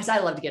 because I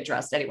love to get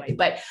dressed anyway,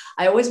 but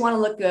I always want to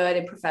look good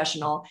and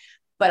professional.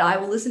 But I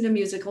will listen to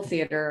musical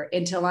theater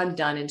until I'm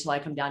done, until I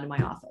come down to my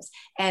office.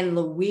 And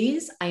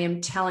Louise, I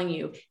am telling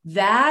you,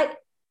 that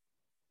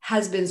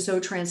has been so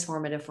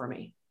transformative for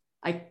me.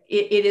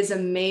 It is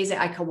amazing.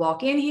 I can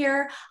walk in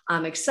here,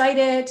 I'm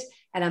excited,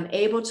 and I'm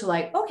able to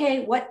like,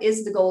 okay, what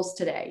is the goals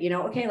today?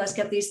 Okay, let's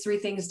get these 3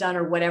 things done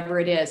or whatever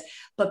it is.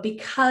 But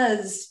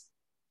because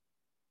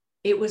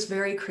it was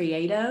very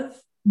creative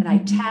and I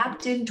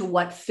tapped into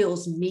what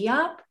fills me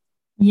up.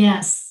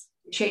 Yes.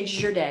 It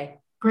changes your day.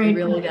 Great. It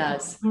really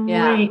does.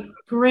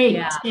 Great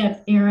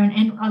tip, Erin.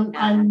 And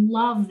I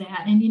love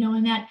that. And,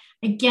 and that,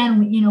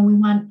 again, we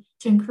want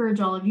to encourage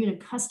all of you to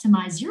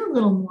customize your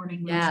little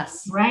morning routine,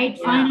 right?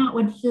 Yeah. Find out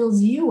what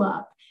fills you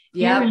up.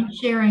 Erin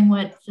sharing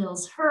what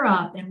fills her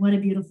up, and what a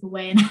beautiful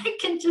way. And I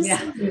can just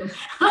see you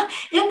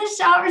in the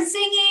shower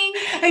singing.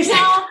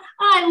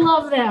 I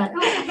love that.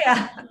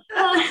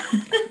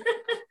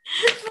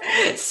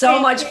 So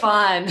much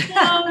fun.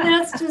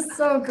 That's just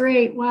so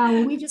great. Wow.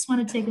 Well, we just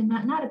want to take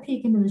not a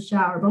peek into the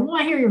shower, but we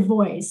want to hear your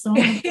voice. So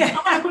I'm going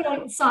to put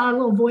a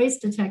little voice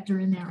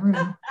detector in that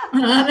room.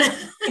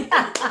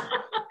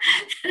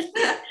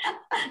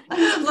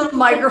 A little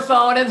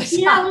microphone in the shower.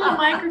 Yeah, a little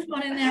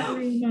microphone in that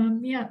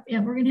room.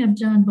 We're going to have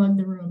John bug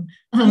the room.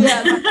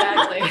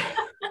 Exactly.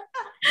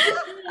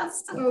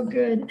 That's so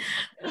good.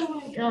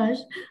 Oh my gosh.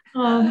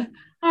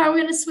 All right, we're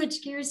going to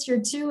switch gears here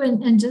too,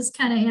 and just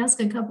kind of ask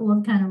a couple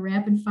of kind of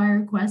rapid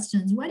fire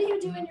questions. What do you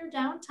do in your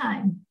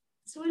downtime?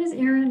 So what does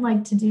Erin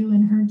like to do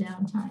in her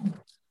downtime?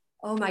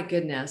 Oh my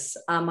goodness.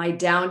 My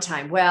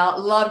downtime.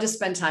 Well, love to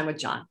spend time with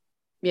John.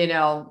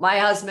 My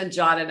husband,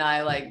 John, and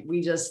I,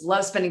 we just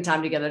love spending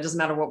time together. It doesn't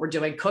matter what we're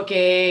doing,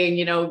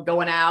 cooking,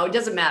 going out. It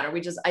doesn't matter.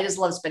 I just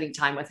love spending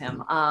time with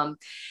him.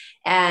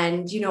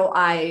 And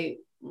I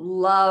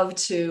love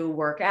to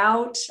work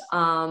out.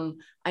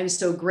 I'm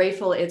so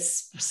grateful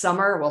it's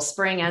summer,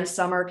 spring and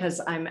summer, because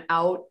I'm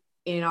out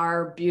in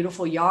our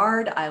beautiful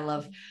yard. I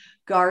love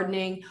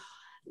gardening,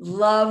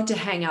 love to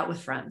hang out with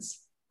friends.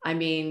 I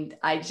mean,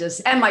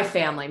 and my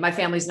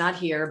family's not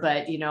here,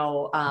 but,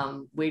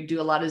 we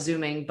do a lot of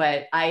Zooming,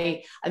 but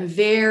I'm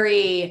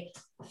very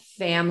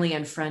family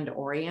and friend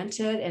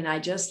oriented. And I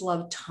just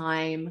love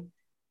time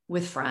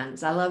with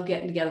friends. I love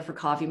getting together for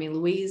coffee. I mean,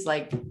 Louise,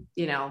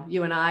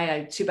 you and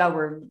I too bad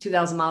we're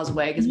 2,000 miles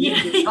away, because we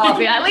do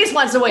coffee at least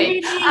once a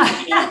week.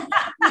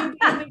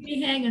 We'd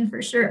be hanging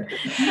for sure.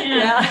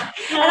 Yeah.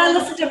 And I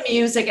listen to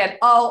music and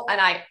oh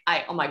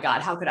my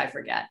God, how could I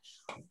forget?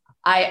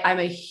 I'm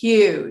a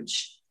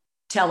huge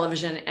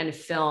television and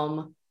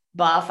film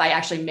buff. I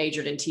actually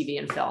majored in TV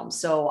and film.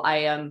 So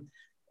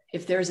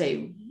if there's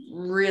a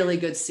really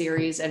good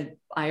series, and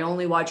I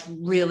only watch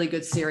really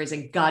good series,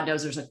 and God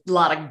knows there's a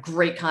lot of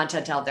great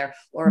content out there,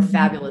 or a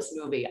fabulous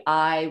movie,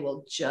 I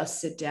will just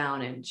sit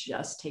down and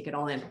just take it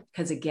all in.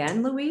 Because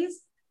again,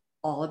 Louise,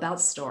 all about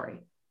story.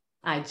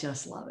 I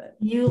just love it.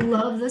 You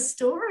love the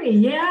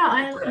story.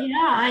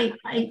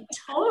 I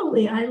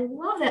totally, I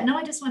love that. Now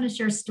I just want to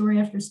share story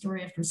after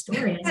story after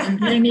story. It's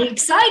getting me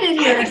excited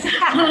here.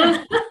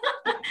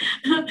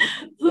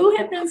 Who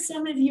have been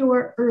some of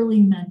your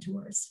early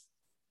mentors?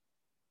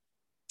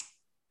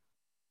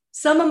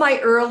 Some of my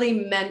early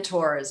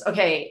mentors.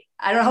 Okay.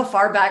 I don't know how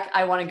far back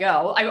I want to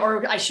go,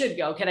 or I should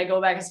go. Can I go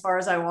back as far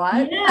as I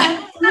want? Yeah,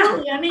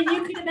 absolutely. I mean,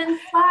 you could have been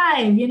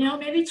 5,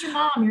 maybe it's your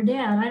mom, your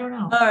dad. I don't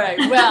know. All right.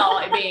 Well,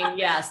 I mean,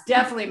 yes,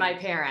 definitely my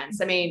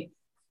parents. I mean,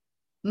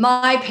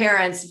 my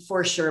parents,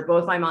 for sure,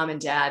 both my mom and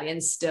dad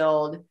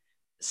instilled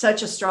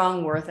such a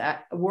strong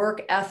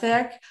work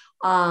ethic,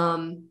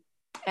 and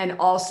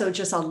also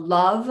just a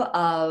love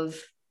of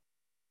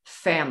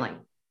family,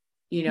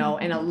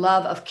 and a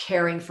love of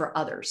caring for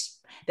others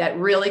that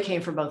really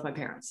came from both my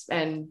parents.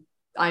 And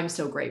I'm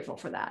so grateful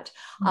for that.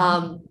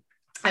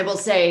 I will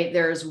say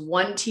there's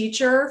one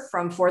teacher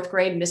from 4th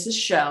grade, Mrs.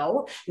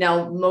 Show.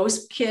 Now,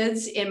 most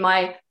kids in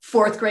my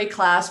 4th grade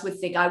class would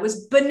think I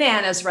was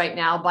bananas right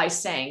now by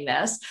saying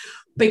this,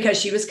 because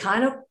she was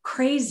kind of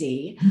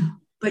crazy,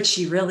 but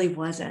she really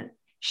wasn't.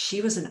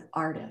 She was an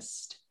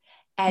artist.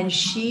 And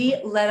she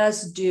let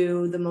us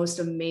do the most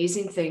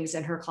amazing things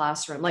in her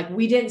classroom.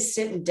 We didn't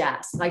sit in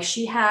desks.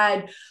 She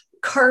had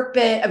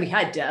carpet. We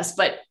had desks,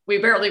 but we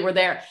barely were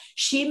there.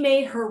 She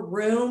made her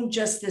room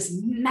just this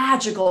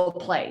magical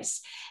place.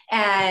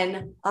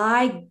 And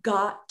I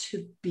got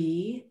to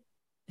be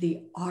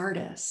the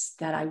artist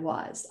that I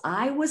was.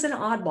 I was an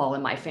oddball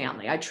in my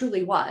family. I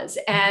truly was.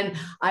 And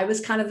I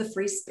was kind of the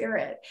free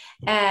spirit.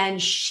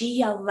 And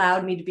she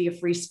allowed me to be a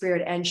free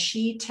spirit. And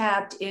she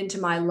tapped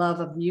into my love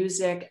of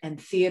music and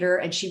theater.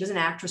 And she was an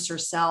actress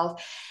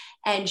herself.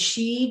 And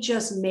she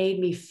just made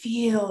me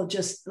feel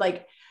just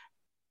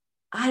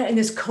in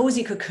this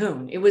cozy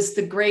cocoon. It was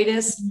the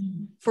greatest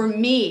For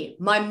me,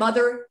 my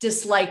mother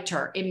disliked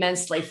her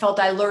immensely, felt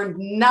I learned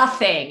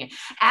nothing,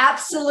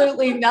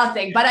 absolutely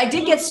nothing, but I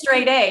did get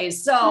straight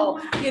A's. So,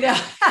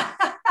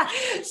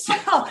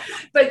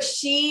 but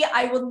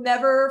I will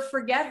never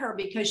forget her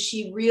because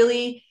she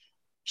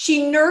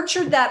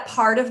nurtured that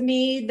part of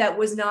me that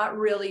was not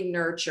really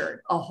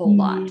nurtured a whole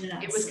lot.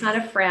 Yes. It was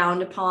kind of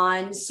frowned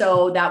upon.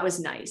 So that was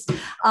nice.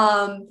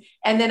 And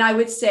then I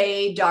would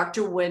say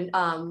Dr.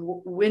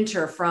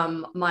 Winter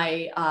from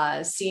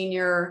my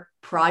senior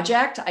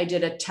project. I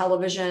did a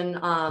television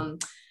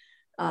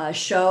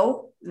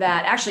show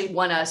that actually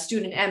won a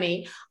student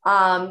Emmy.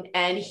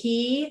 And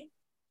he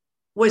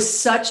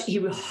was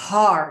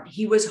hard.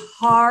 He was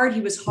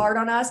hard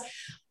on us,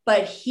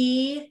 but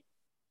he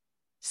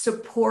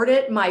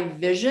supported my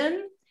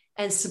vision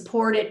and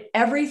supported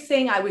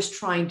everything I was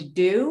trying to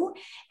do.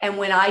 And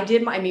when I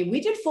did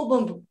we did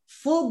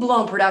full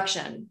blown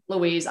production,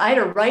 Louise. I had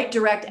to write,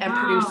 direct, and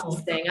produce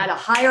this thing. I had to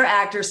hire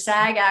actors,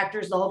 SAG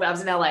actors, the whole bit. I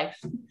was in LA.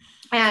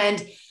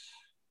 And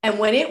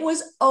when it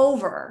was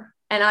over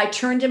and I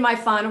turned in my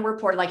final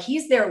report, like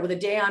he's there with the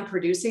day I'm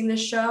producing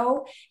this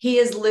show, he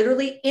is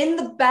literally in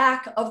the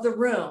back of the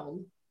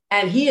room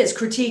and he is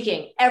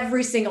critiquing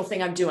every single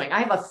thing I'm doing. I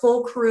have a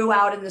full crew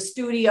out in the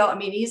studio. I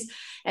mean,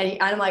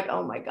 I'm like,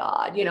 oh my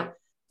God,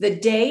 the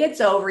day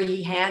it's over,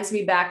 he hands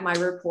me back my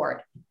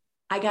report.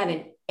 I got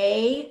an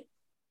A+.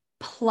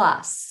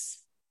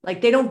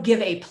 Like they don't give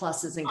A+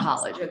 in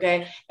college.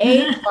 Okay.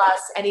 A+.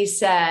 And he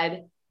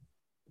said,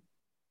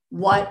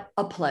 what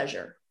a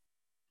pleasure.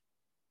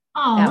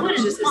 Oh, that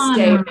was just a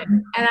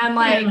statement. And I'm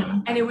like,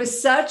 and it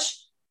was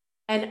such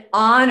an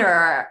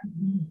honor.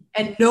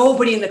 And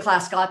nobody in the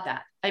class got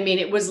that. I mean,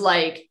 it was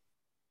like,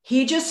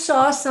 he just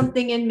saw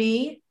something in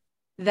me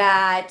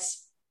that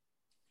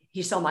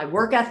he saw my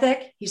work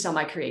ethic. He saw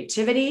my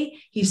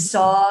creativity. He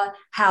saw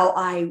how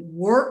I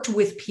worked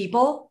with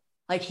people.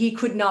 Like he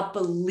could not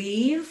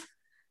believe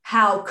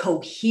how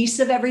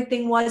cohesive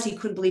everything was. He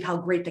couldn't believe how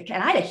great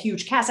and I had a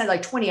huge cast. I had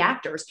like 20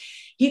 actors.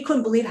 He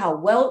couldn't believe how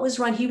well it was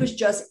run. He was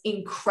just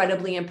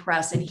incredibly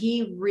impressed. And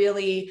he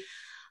really,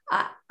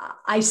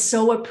 I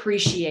so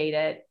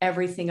appreciated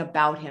everything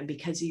about him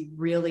because he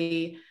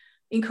really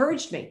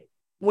encouraged me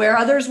where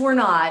others were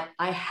not.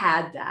 I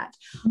had that.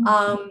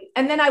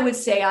 And then I would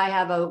say I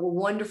have a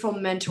wonderful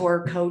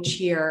mentor coach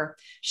here,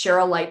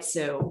 Cheryl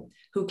Lightsu,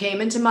 who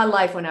came into my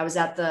life when I was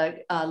at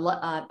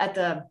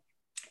the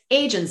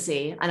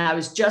agency and I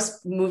was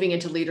just moving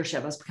into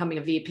leadership. I was becoming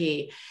a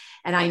VP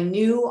and I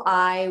knew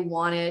I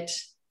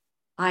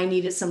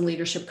needed some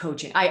leadership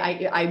coaching.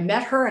 I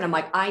met her and I'm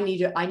like, I need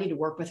to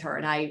work with her.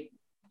 And I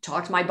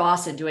talked my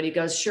boss into it. He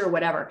goes, sure,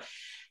 whatever,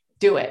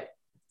 do it.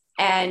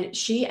 And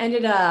she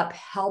ended up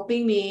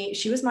helping me.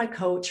 She was my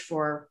coach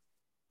for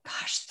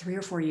 3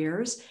 or 4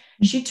 years.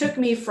 She took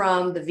me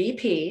from the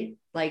VP,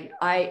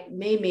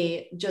 made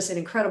me just an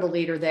incredible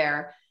leader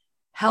there,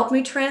 helped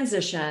me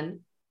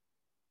transition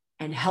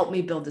and helped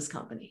me build this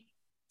company.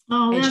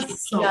 Oh, and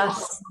that's so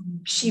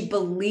awesome. She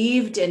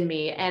believed in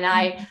me. And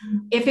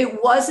if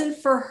it wasn't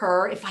for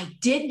her, if I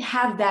didn't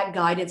have that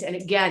guidance, and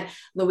again,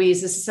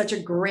 Louise, this is such a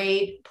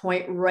great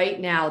point right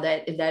now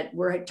that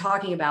we're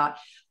talking about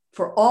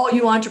for all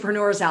you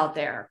entrepreneurs out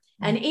there.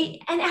 And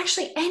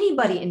actually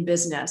anybody in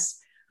business,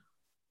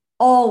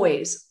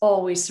 always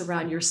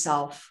surround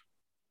yourself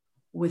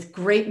with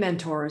great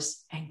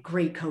mentors and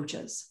great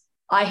coaches.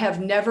 I have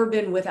never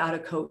been without a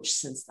coach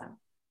since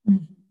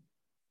then.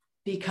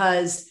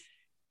 Because,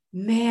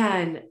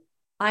 man,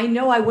 I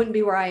know I wouldn't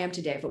be where I am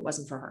today if it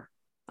wasn't for her.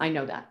 I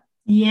know that.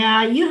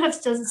 Yeah, you have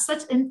done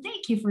and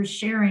thank you for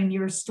sharing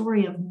your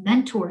story of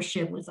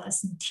mentorship with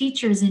us and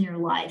teachers in your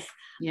life.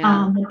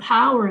 Yeah. The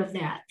power of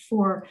that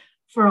for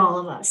all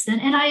of us.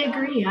 And I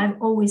agree. I've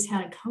always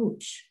had a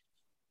coach.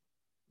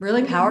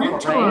 Really powerful,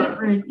 mentor,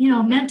 right?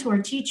 Or, mentor,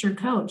 teacher,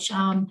 coach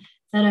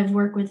that I've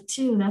worked with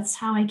too. That's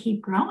how I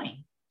keep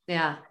growing.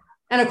 Yeah.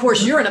 And of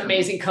course, you're an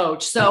amazing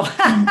coach. So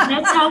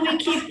that's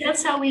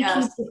how we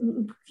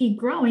keep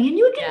growing. And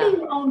you can be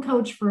your own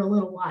coach for a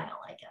little while,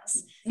 I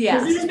guess.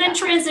 Yeah. There's been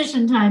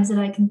transition times that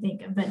I can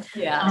think of. But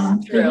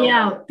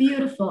true.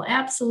 Beautiful.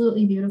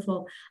 Absolutely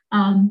beautiful.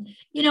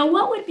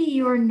 What would be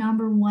your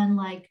number one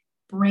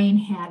brain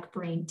hack,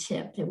 brain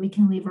tip that we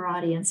can leave our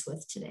audience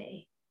with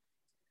today?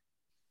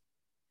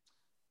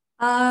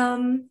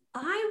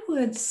 I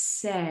would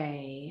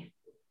say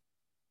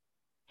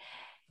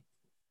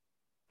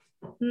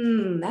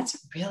that's a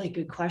really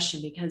good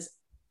question because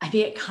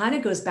it kind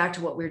of goes back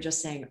to what we were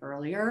just saying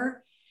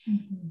earlier.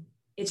 Mm-hmm.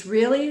 It's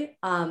really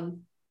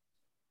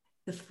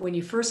when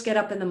you first get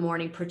up in the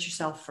morning, put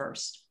yourself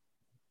first.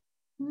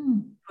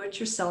 Put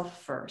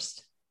yourself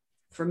first.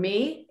 For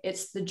me,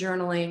 it's the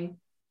journaling.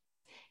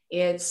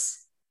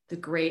 It's the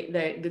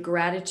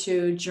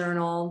gratitude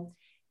journal,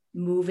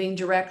 moving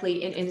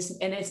directly in,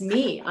 and it's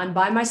me. I'm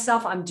by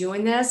myself. I'm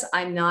doing this.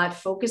 I'm not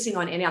focusing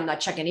on I'm not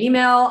checking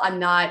email. I'm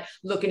not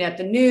looking at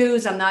the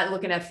news. I'm not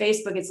looking at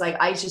Facebook. It's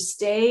like, I just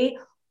stay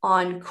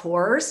on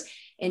course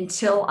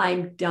until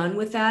I'm done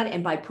with that.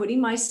 And by putting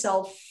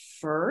myself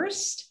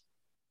first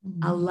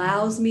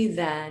allows me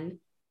then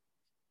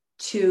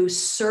to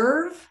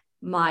serve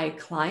my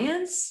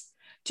clients,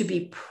 to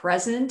be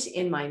present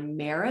in my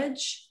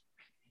marriage,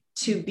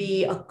 to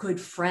be a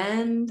good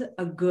friend,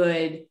 a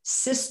good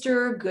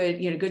sister,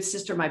 good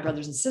sister, my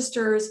brothers and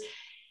sisters.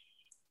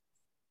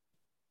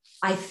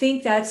 I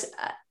think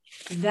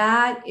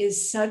that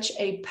is such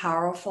a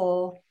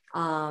powerful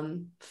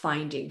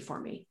finding for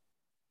me,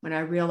 when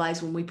I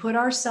realize when we put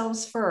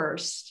ourselves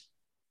first,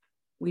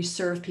 we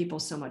serve people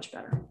so much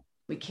better.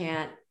 We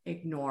can't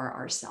ignore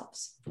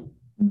ourselves.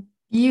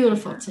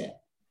 Beautiful tip.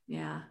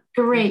 Yeah.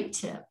 Great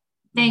tip.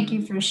 Thank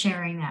you for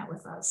sharing that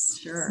with us.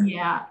 Sure.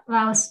 Yeah,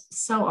 that was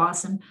so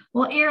awesome.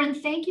 Well, Erin,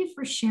 thank you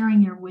for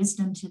sharing your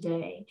wisdom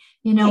today,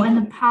 and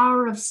the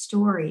power of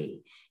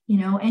story,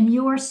 and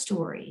your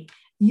story,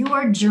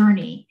 your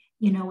journey,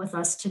 with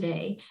us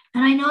today.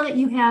 And I know that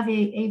you have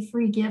a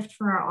free gift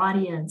for our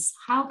audience.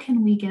 How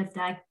can we get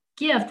that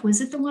gift? Was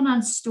it the one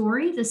on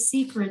story, the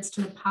secrets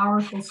to the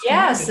powerful story?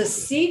 Yes, the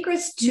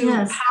secrets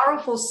to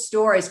powerful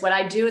stories. What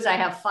I do is I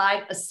have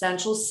 5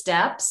 essential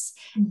steps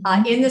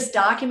in this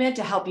document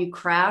to help you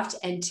craft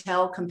and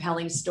tell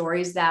compelling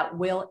stories that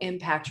will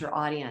impact your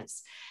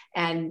audience.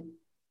 And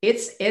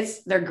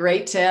they're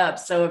great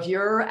tips. So if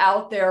you're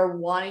out there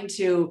wanting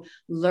to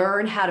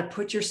learn how to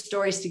put your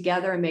stories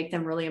together and make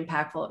them really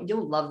impactful,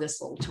 you'll love this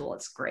little tool.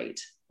 It's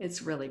great.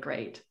 It's really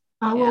great.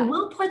 Well,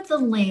 we'll put the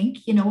link,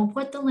 we'll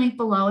put the link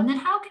below. And then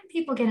how can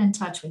people get in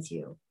touch with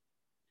you?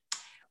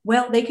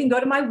 Well, they can go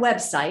to my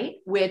website,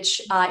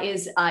 which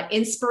is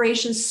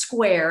Inspiration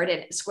Squared,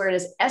 and Squared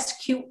is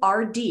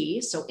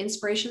SQRD, so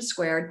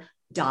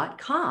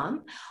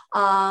inspirationsquared.com.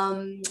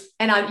 And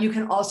you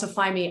can also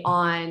find me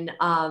on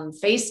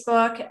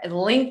Facebook,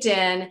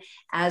 LinkedIn,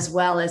 as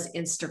well as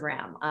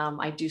Instagram.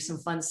 I do some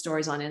fun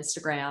stories on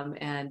Instagram,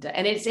 and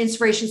it's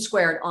Inspiration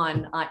Squared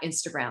on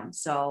Instagram.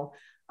 So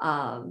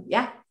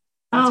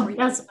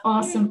That's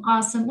awesome.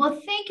 Awesome.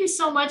 Well, thank you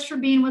so much for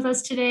being with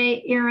us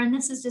today, Erin.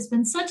 This has just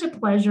been such a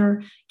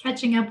pleasure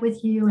catching up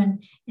with you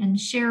and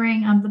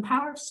sharing the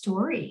power of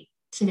story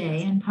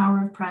today and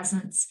power of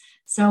presence.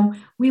 So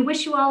we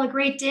wish you all a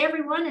great day,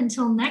 everyone.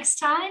 Until next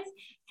time,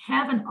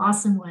 have an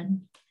awesome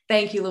one.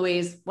 Thank you,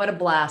 Louise. What a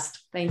blast.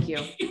 Thank you.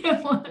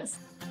 It was.